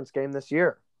conference game this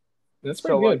year. That's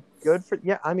pretty So good. like, good for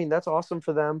I mean that's awesome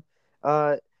for them.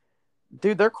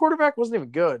 Dude, their quarterback wasn't even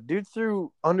good. Dude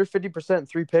threw under 50% and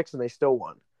 3 picks and they still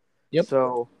won. Yep.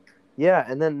 So yeah,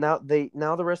 and then now the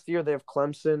rest of the year they have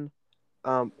Clemson.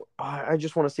 I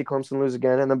just want to see Clemson lose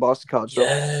again, and then Boston College. So,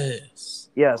 Yes.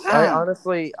 yes, I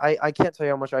honestly I can't tell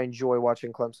you how much I enjoy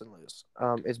watching Clemson lose.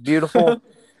 It's beautiful.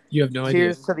 You have no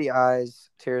Tears idea. to the eyes.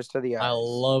 Tears to the eyes. I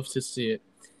love to see it.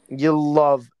 You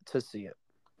love to see it.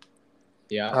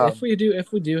 Yeah, if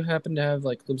we do happen to have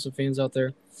like Clemson fans out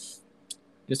there,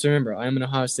 just remember I am an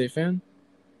Ohio State fan,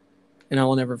 and I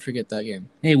will never forget that game.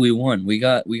 Hey, we won. We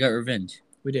got revenge.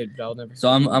 We did, but I'll never. So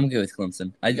I'm good with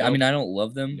Clemson. I Nope. mean I don't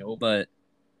love them, Nope. but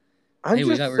I'm hey,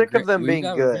 we just got sick of them we being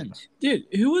got good. revenge. Dude,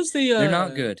 who was the? They're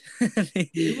not good.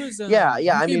 Who was? Yeah. Who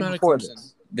I came mean, out of before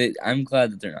Clemson? this. I'm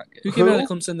glad that they're not Who good. came out of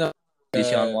Clemson? That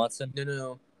Deshaun Watson.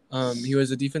 No. He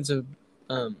was a defensive,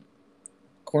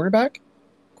 cornerback.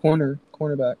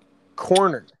 Cornerback.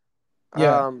 Corner.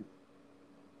 Yeah.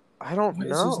 I don't What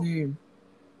is know. his name?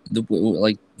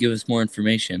 Like, give us more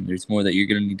information. There's more that you're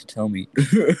gonna need to tell me.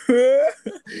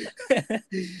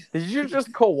 Did you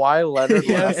just Kawhi Leonard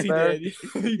laugh there?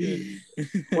 He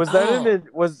did. Was that in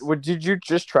it? Did you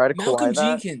just try to Malcolm Kawhi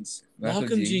that? Jenkins. Malcolm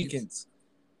Malcolm Jenkins? Jenkins.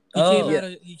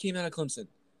 Oh. He came out of Clemson.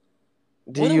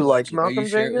 Do What a you like legend. Are Malcolm you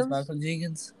sure it was Jenkins? Malcolm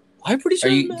Jenkins? I'm pretty sure.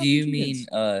 Are you? Malcolm Do you Jenkins.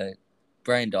 mean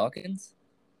Brian Dawkins?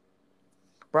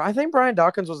 Bro, I think Brian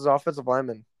Dawkins was his offensive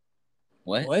lineman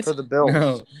What? for the Bills.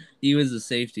 No, he was a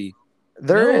safety.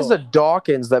 There is No. a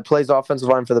Dawkins that plays offensive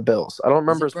line for the Bills. I don't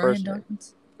remember his Was it Brian first name.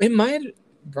 Dawkins? It might.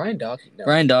 Brian Dawkins. No.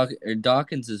 Brian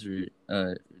Dawkins is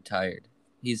retired.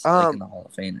 He's like in the Hall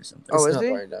of Fame or something. Oh, It's is not he?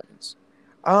 Brian Dawkins.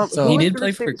 Who He was did the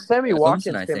play for receiver? Sammy Clemson,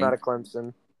 Watkins I came out of think.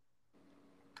 Clemson.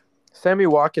 Sammy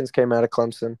Watkins came out of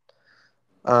Clemson.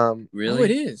 Really? Oh,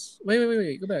 it is.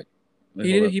 Wait. Go back. Wait,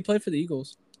 He hold did. up. He played for the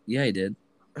Eagles. Yeah, he did.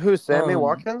 Who's Sammy Um,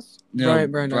 Watkins? No,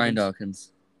 Brian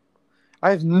Dawkins.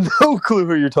 I have no clue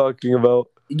who you're talking about.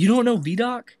 You don't know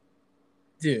B-Doc?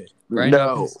 Dude. Brian No,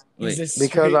 Dawkins? He's Wait. a because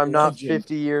straight I'm not legend.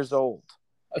 50 years old.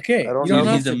 Okay. I don't you know don't Dude,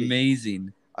 have he's to be.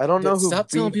 amazing. I don't know who Stop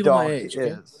telling people my B-Doc age,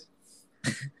 okay? is.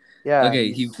 Yeah, Okay,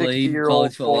 he he's played 60-year-old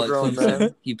college football at full-grown Clemson.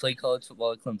 man. He played college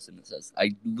football at Clemson, it says.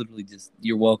 I literally just,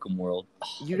 you're welcome, world.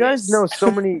 You guys know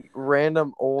so many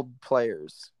random old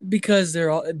players. Because they're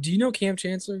all. Do you know Cam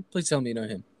Chancellor? Please tell me you know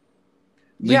him.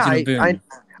 Yeah, Legion of Boom.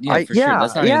 Yeah, for yeah, sure.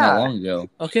 That's not even yeah. that long ago.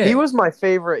 Okay. He was my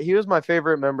favorite. He was my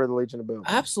favorite member of the Legion of Boom.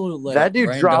 absolute legend. That dude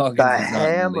Brian dropped the Dawkins is not in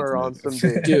the hammer Legion on of some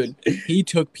Boom. dudes. Dude, he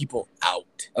took people out.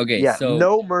 Okay, Yeah, so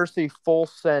no mercy, full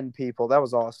send people. That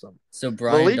was awesome. so The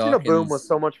Brian Legion Dawkins, of Boom was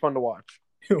so much fun to watch.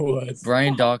 It was.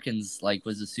 Brian Dawkins like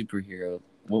was a superhero.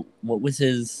 What was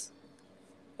his?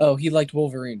 Oh, he liked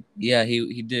Wolverine. Yeah,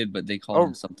 he did, but they called Oh,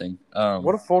 him something.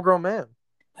 What a full-grown man.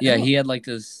 yeah, he had like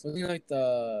this. Wasn't he like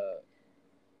the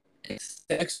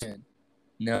X-Men?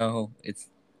 No, it's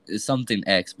something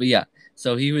X, but yeah.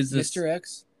 So he was this. Mr.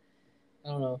 X? I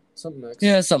don't know. Something X.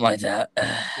 Yeah, something like that. The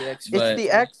X- It's But-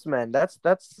 the X-Men.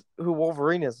 That's who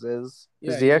Wolverine is.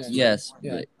 Yeah, the yeah, X-Men. Yes,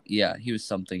 Yeah. but yeah, he was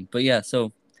something. But yeah,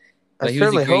 so I but he was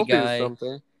a certainly great hope guy. he was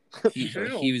something.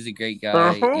 he was a great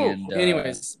guy, and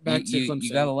Anyways, back to you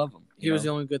Clemson. gotta love him. He was the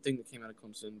only good thing that came out of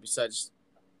Clemson. Besides,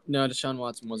 no, Deshaun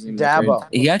Watson wasn't even Dabo. that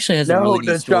great. He actually has a No, really neat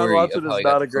Deshaun story Watson of how is he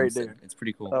got not to a great Clemson. dude. It's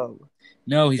pretty cool. Oh,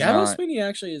 No, he's Dabo not. Sweeney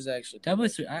actually is actually. Dabo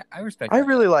Sweeney, I respect. I that.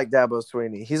 really like Dabo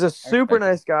Sweeney. He's a super respect him.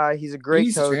 nice guy. He's a He great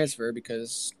needs to coach. transfer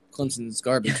because Clemson's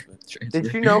garbage. But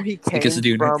Did you know he Like came it's a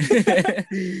dude. from?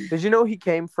 Did you know he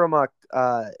came from a?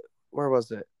 Where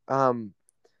was it?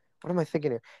 What am I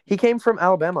thinking here? He came from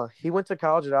Alabama. He went to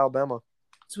college at Alabama.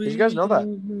 Did you guys know that?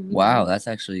 Wow, that's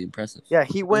actually impressive. Yeah,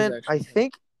 he went. I actually-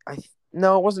 think.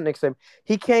 No, it wasn't Nick Saban.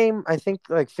 He came. I think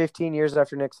like 15 years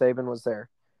after Nick Saban was there,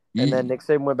 and then Nick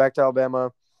Saban went back to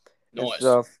Alabama and Nice.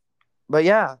 stuff. But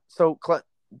yeah, so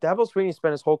Dabo Sweeney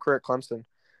spent his whole career at Clemson.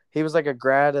 He was like a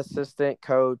grad assistant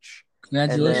coach.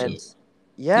 Congratulations.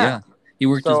 Yeah. He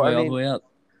worked So, his way I all mean, the way up.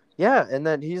 Yeah, and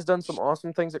then he's done some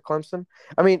awesome things at Clemson.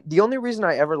 I mean, the only reason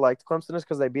I ever liked Clemson is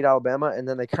because they beat Alabama, and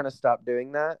then they kind of stopped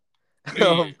doing that.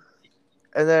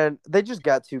 And then they just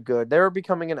got too good. They were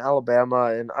becoming an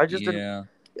Alabama, and I just didn't. Yeah.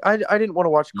 I didn't want to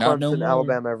watch Not no Clemson, more.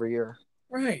 Alabama every year.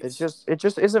 Right. It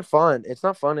just isn't fun. It's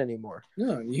not fun anymore.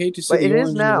 No, you hate to see But the it orange is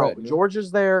and the now. red, you know?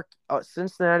 Georgia's there,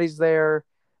 Cincinnati's there,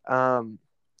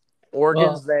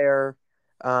 Oregon's there.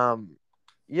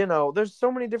 There's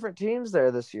so many different teams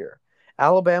there this year.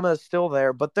 Alabama is still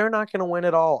there, but they're not going to win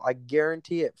it all. I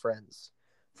guarantee it, friends.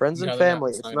 Friends and No, they're not. family.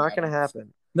 It's It's not not gonna going to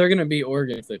happen. They're gonna beat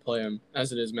Oregon if they play them,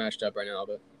 as it is matched up right now.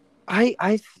 But I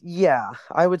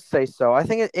would say so. I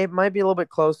think it might be a little bit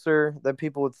closer than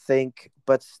people would think,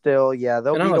 but still, yeah,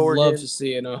 they'll and I beat would Oregon. love to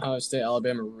see an Ohio State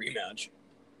Alabama rematch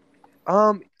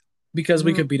because Hmm.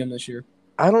 we could beat them this year.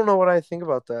 I don't know what I think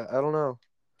about that. I don't know.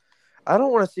 I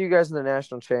don't want to see you guys in the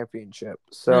national championship.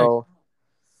 So,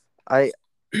 as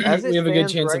We it have a good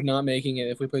stands chance right- of not making it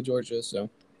if we play Georgia. So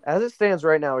as it stands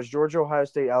right now, is Georgia, Ohio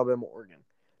State, Alabama, Oregon.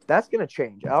 That's going to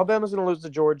change. Alabama's going to lose to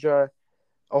Georgia.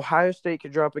 Ohio State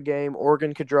could drop a game.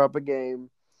 Oregon could drop a game.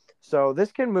 So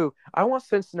this can move. I want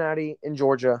Cincinnati in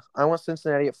Georgia. I want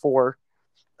Cincinnati at 4.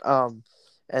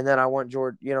 and then I want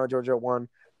Georgia at 1.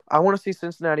 I want to see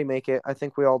Cincinnati make it. I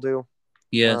think we all do.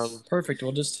 Yes. Perfect.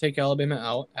 We'll just take Alabama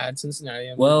out, add Cincinnati,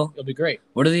 and Well- it'll be great.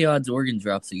 What are the odds Oregon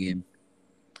drops a game?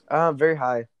 Very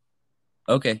high.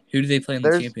 Okay. Who do they play in the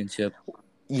There's- championship?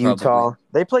 Utah.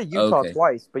 They play Utah Okay.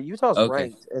 twice, but Utah's Okay.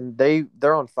 ranked, and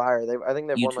they're on fire. I think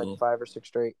they've won Utah. like 5 or 6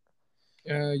 straight.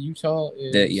 Utah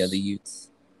is The Utes.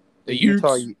 the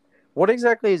Utah. Utes. What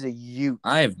exactly is a Ute?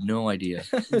 I have no idea.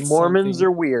 Mormons Something.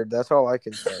 are weird. That's all I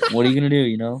can say. What are you gonna do?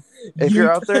 You know? If you're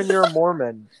Ute. out there and you're a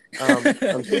Mormon,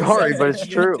 I'm sorry, but it's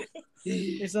true.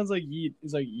 It sounds like yeet.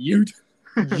 It's like Ute.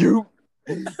 You.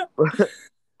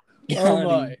 Oh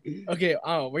my. Okay.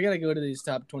 Oh, we gotta go to these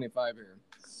top 25 here.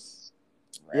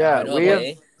 Yeah, Right we have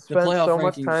away. spent playoff so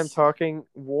much rankings. time talking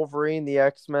Wolverine, the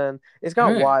X-Men. It's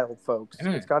got Yeah. wild, folks.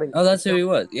 Yeah. It's got. Oh, that's who he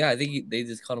was. Yeah, I think they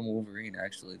just called him Wolverine.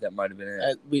 Actually, that might have been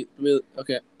it. We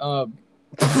okay. I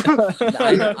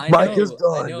Mike know, is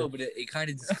done. I know, but it kind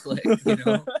of just clicked. You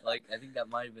know, like I think that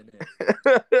might have been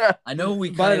it. I know we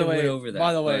By kind the of went way, over that.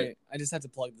 by the way, I just have to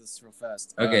plug this real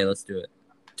fast. but- okay, let's do it.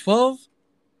 12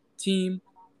 team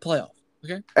playoff.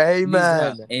 Okay.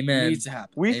 Amen. Amen. Needs to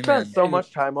happen. We Amen. spent so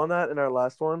much time on that in our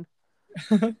last one.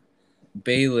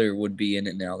 Baylor would be in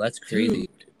it now. That's crazy.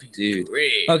 Dude.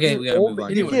 Great. Okay, we gotta move on.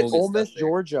 You Anyway, get We'll get Ole Miss, stuff there.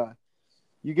 Georgia.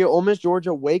 You get Ole Miss,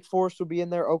 Georgia. Wake Forest will be in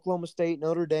there. Oklahoma State,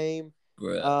 Notre Dame.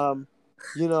 Bruh.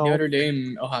 Notre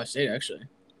Dame, Ohio State, actually.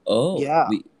 Oh, yeah,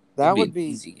 that it'd would an be.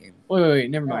 easy game. Wait,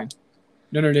 never mind.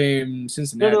 Notre Dame, No,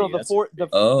 Cincinnati. no, the that's- four, the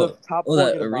top Oh, four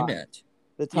that get a a bye. rematch.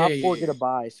 The top Yeah, four yeah, get a yeah.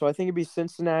 bye. So I think it'd be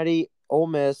Cincinnati, Ole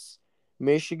Miss,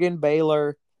 Michigan,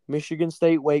 Baylor, Michigan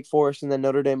State, Wake Forest, and then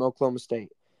Notre Dame, Oklahoma State.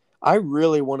 I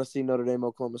really want to see Notre Dame,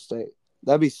 Oklahoma State.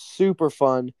 That'd be super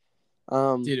fun.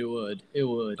 Dude, it would. It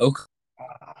would. Oklahoma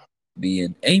be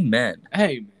in. Amen.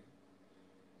 Hey, man.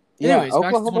 Yeah, Anyways, back to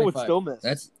Oklahoma would 25. still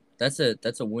miss.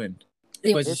 That's a win.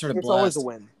 Anyways, it's just sort of it's always a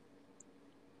blast. win.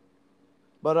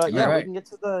 But yeah, we Alright. can get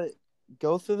to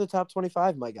go through the top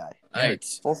 25, my guy. All right.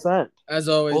 Full send. As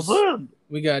always, Full send.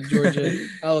 we got Georgia,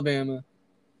 Alabama,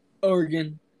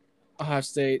 Oregon, Ohio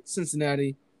State,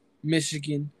 Cincinnati,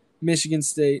 Michigan, Michigan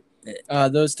State.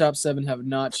 Those top 7 have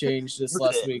not changed this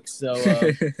last week. So,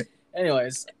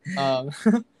 anyways,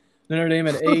 Notre Dame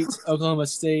at 8, Oklahoma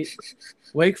State,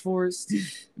 Wake Forest,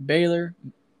 Baylor,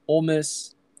 Ole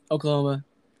Miss, Oklahoma,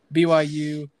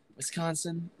 BYU,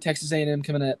 Wisconsin, Texas A&M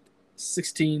coming at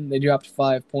 16. They dropped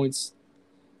 5 points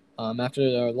after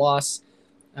their loss.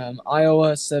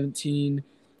 Iowa 17,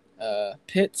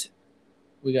 Pitt.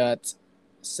 We got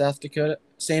South Dakota,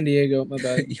 San Diego. My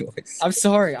bad. I'm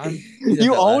sorry.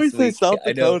 You always say South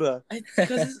I know. Dakota.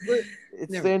 Because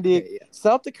It's Never- San Diego. okay, yeah.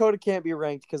 South Dakota can't be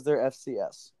ranked because they're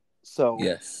FCS. So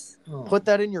Yes. put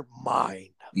that in your mind.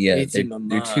 Yeah, It's in my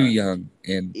they're too mind. young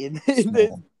and In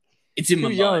small. it's in my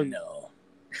Too young. mind now.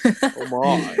 Come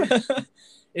on.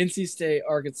 NC State,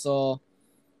 Arkansas,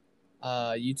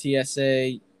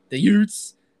 UTSA, the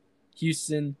Utes,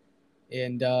 Houston,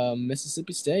 and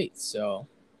Mississippi State. So,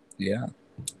 Yeah.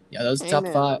 yeah, those are top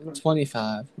Amen.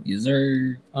 25.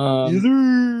 User.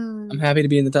 I'm happy to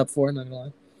be in the top 4. I'm not gonna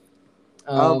lie.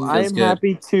 I Feels am good.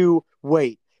 happy to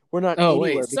wait. We're not Oh,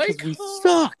 wait, anywhere because we psycho.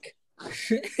 suck.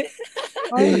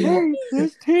 I hate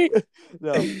this team.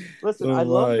 No, listen, Oh, I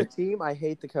love my. the team. I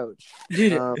hate the coach.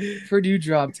 Dude, Um, Purdue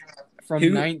dropped from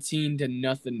Who- 19 to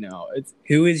nothing now. It's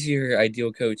Who is your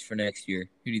ideal coach for next year?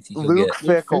 Who do you think you'll Luke get?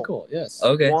 Luke Fickle. Fickle, yes.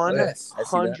 Okay. One yes, I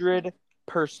see that.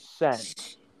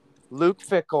 100%. Luke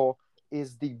Fickle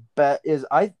is the best.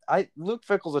 Luke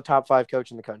Fickle's a top 5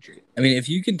 coach in the country. I mean, if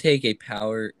you can take a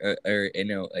power or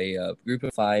a group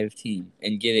of 5 team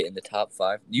and get it in the top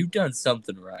 5, you've done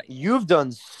something right. You've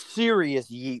done serious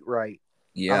yeet right.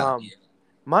 Yeah.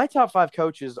 My top 5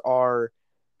 coaches are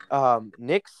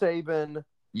Nick Saban,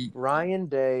 Mm. Ryan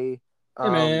Day. Hey,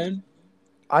 man.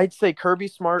 I'd say Kirby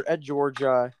Smart at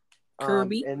Georgia.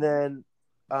 Kirby? And then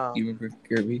You remember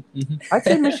Kirby? I'd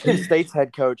say Michigan State's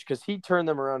head coach because he turned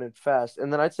them around in fast.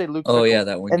 And then I'd say Luke Oh Fickle. yeah,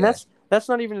 that one. And guy. that's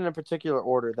not even in a particular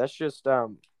order. That's just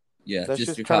yeah, that's just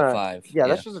just your kinda- top 5. yeah,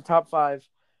 that's just a top 5.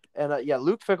 And yeah,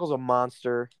 Luke Fickle's a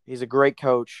monster. He's a great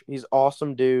coach. He's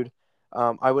awesome dude.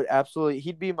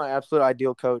 He'd be my absolute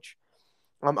ideal coach.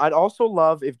 I'd also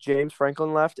love if James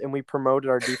Franklin left and we promoted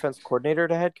our defense coordinator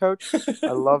to head coach.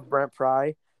 I love Brent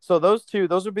Pry. So those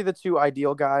would be the 2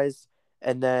 ideal guys.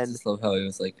 And I then just love how he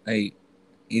was like,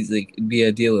 he's like, it'd be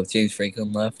a deal if James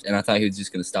Franklin left, and I thought he was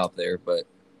just gonna stop there, but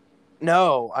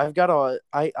no,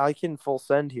 I can full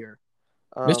send here.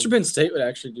 Mr. Penn State would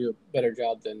actually do a better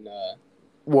job than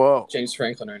Whoa. James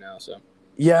Franklin right now. So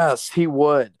Yes, he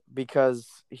would because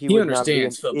he would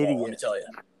understands not be football. an Let me idiot. tell you.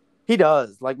 He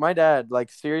does. Like my dad.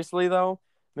 Like seriously though,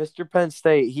 Mr. Penn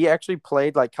State, he actually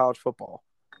played like college football.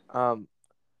 It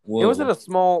Whoa. was at a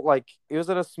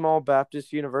small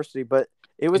Baptist university, but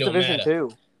it was It don't Division matter.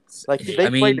 two. Like they I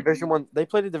played mean- Division one. They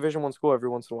played a Division one school every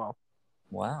once in a while.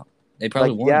 Wow. They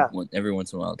probably Like, won yeah. one every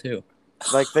once in a while too.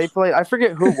 Like they played. I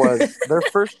forget who it was. Their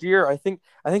first year, I think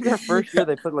their first year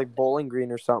they played like Bowling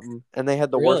Green or something, and they had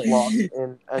the worst Really? loss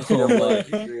in Oh NCAA my.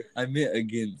 history. I meant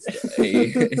against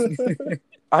a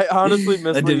I honestly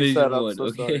missed A what you Division said. I'm one, so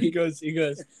okay? sorry. He goes.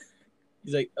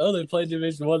 He's like, oh, they play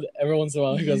Division 1 every once in a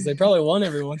while. He goes, they probably won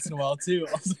every once in a while too.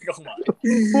 I was like, oh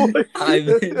my.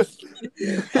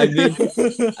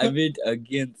 I meant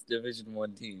against Division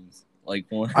 1 teams. Like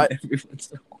one every once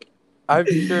in a while. I'm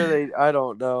sure they. I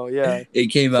don't know. Yeah.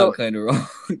 It came So- out kind of wrong.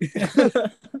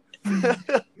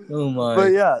 Oh my.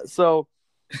 But yeah, so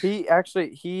he could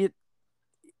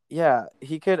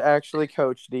actually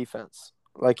coach defense.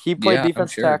 Like he played Yeah, I'm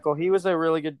defense sure. tackle. He was actually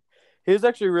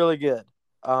really good.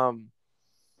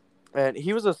 And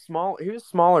he was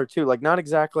smaller too. Like not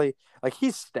exactly like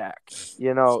he's stacked.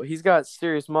 You know, he's got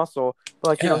serious muscle, but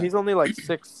like you know, Yeah. he's only like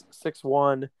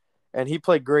 6'1", and he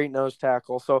played great nose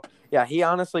tackle. So yeah, he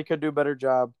honestly could do a better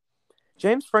job.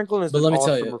 James Franklin is But an let me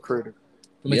tell awesome you. recruiter.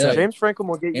 Let me Yeah. tell you. James Franklin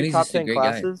will get And you he's top just a 10 great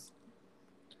guy. classes.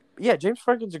 Yeah, James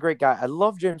Franklin's a great guy. I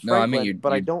love James No, I Franklin, mean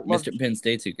but I don't love. Mr. Penn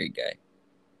State's a great guy.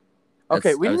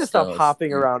 Okay, we I need to was stop still-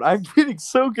 hopping around. I'm getting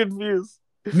so confused.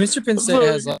 Mr. Penn State Sorry.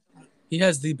 has he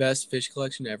has the best fish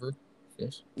collection ever.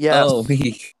 Fish? Yeah. Oh,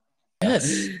 Yes.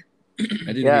 I didn't Yeah.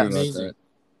 hear about Amazing.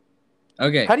 that.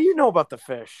 Okay. How do you know about the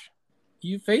fish?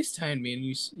 You FaceTimed me and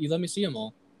you let me see them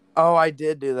all. Oh, I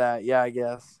did do that. Yeah, I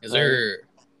guess. Yes, sir.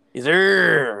 Yes,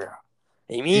 sir.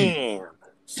 Amen.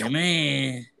 Oh,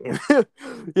 man.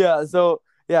 Yeah. So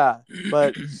yeah,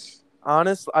 but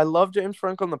honest, I love James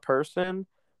Franklin the person,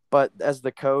 but as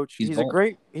the coach, He's he's bold.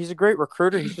 a great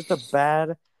recruiter. He's just a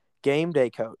bad game day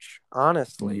coach.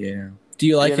 Honestly, Yeah. Do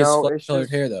you like You his know, flesh it's colored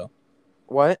just- hair though?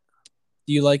 what?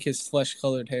 Do you like his flesh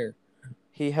colored hair?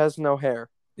 He has no hair.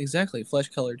 Exactly, flesh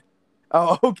colored.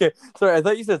 Oh, okay. Sorry, I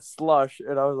thought you said slush,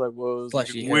 and I was like, "Whoa, this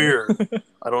Fleshy is hair. weird."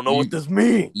 I don't know what this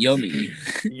means. Yummy.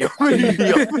 Yummy.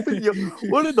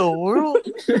 What in the world?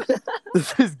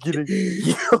 This is getting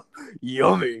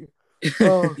yummy.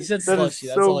 Oh, He said that is slushy.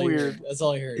 That's so all I weird. heard. That's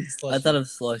all I heard. Slushy. I thought of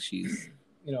slushies.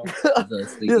 you know. That's what I was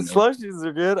thinking Yeah, of. slushies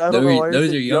are good. I don't Those- know why I those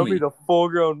said are yummy. to full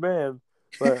grown man,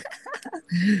 but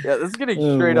yeah, this is getting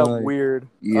Oh straight my. up weird.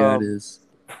 Yeah, it is.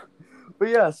 But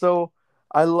yeah, so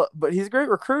but he's a great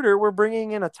recruiter. We're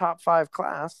bringing in a top 5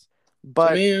 class,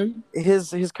 but Man,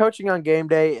 his coaching on game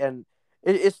day and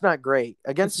it's not great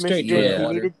against It's straight Michigan.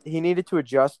 toilet water. He needed to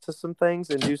adjust to some things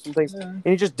and do some things, yeah. and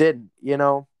he just didn't. You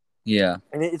know, Yeah.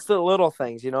 and it's the little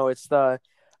things. You know, it's the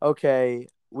okay.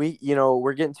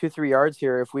 We're getting 2-3 yards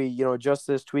here. If we adjust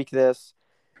this, tweak this,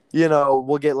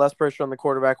 we'll get less pressure on the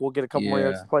quarterback. We'll get a couple more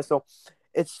yards Yeah. to play. So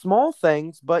it's small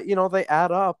things, but they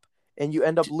add up, and you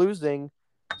end up losing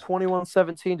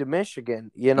 21-17 to Michigan,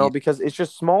 Yeah. because it's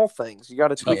just small things. You got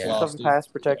to tweak Tough some loss, stuff in dude. pass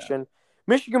protection.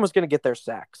 Michigan was going to get their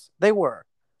sacks. They were.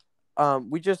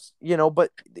 We just,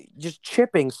 but just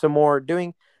chipping some more,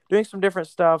 doing some different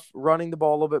stuff, running the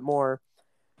ball a little bit more,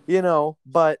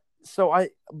 but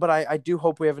I do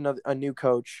hope we have a new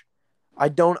coach. I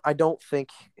don't think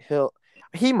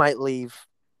he might leave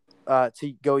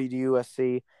to go to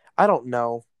USC. I don't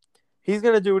know. He's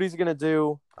going to do what he's going to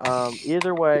do.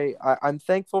 Either way, I'm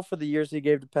thankful for the years he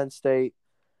gave to Penn State,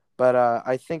 but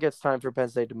I think it's time for Penn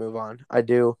State to move on. I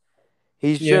do.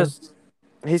 He's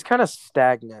kind of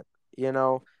stagnant,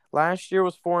 Last year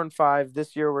was 4-5.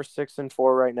 This year we're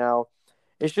 6-4 right now.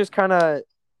 It's just kind of,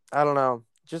 I don't know.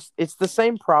 Just it's the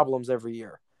same problems every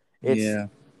year. It's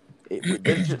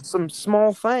there's just some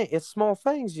small thing. It's small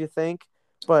things you think,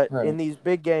 but Right. in these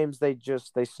big games they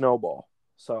snowball.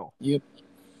 So Yep.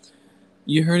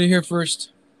 You heard it here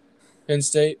first. Penn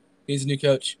State needs a new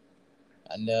coach.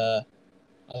 And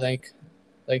I think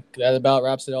that about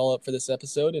wraps it all up for this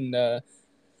episode. And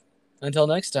until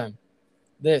next time,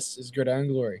 this is Gridiron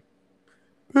Glory.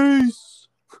 peace.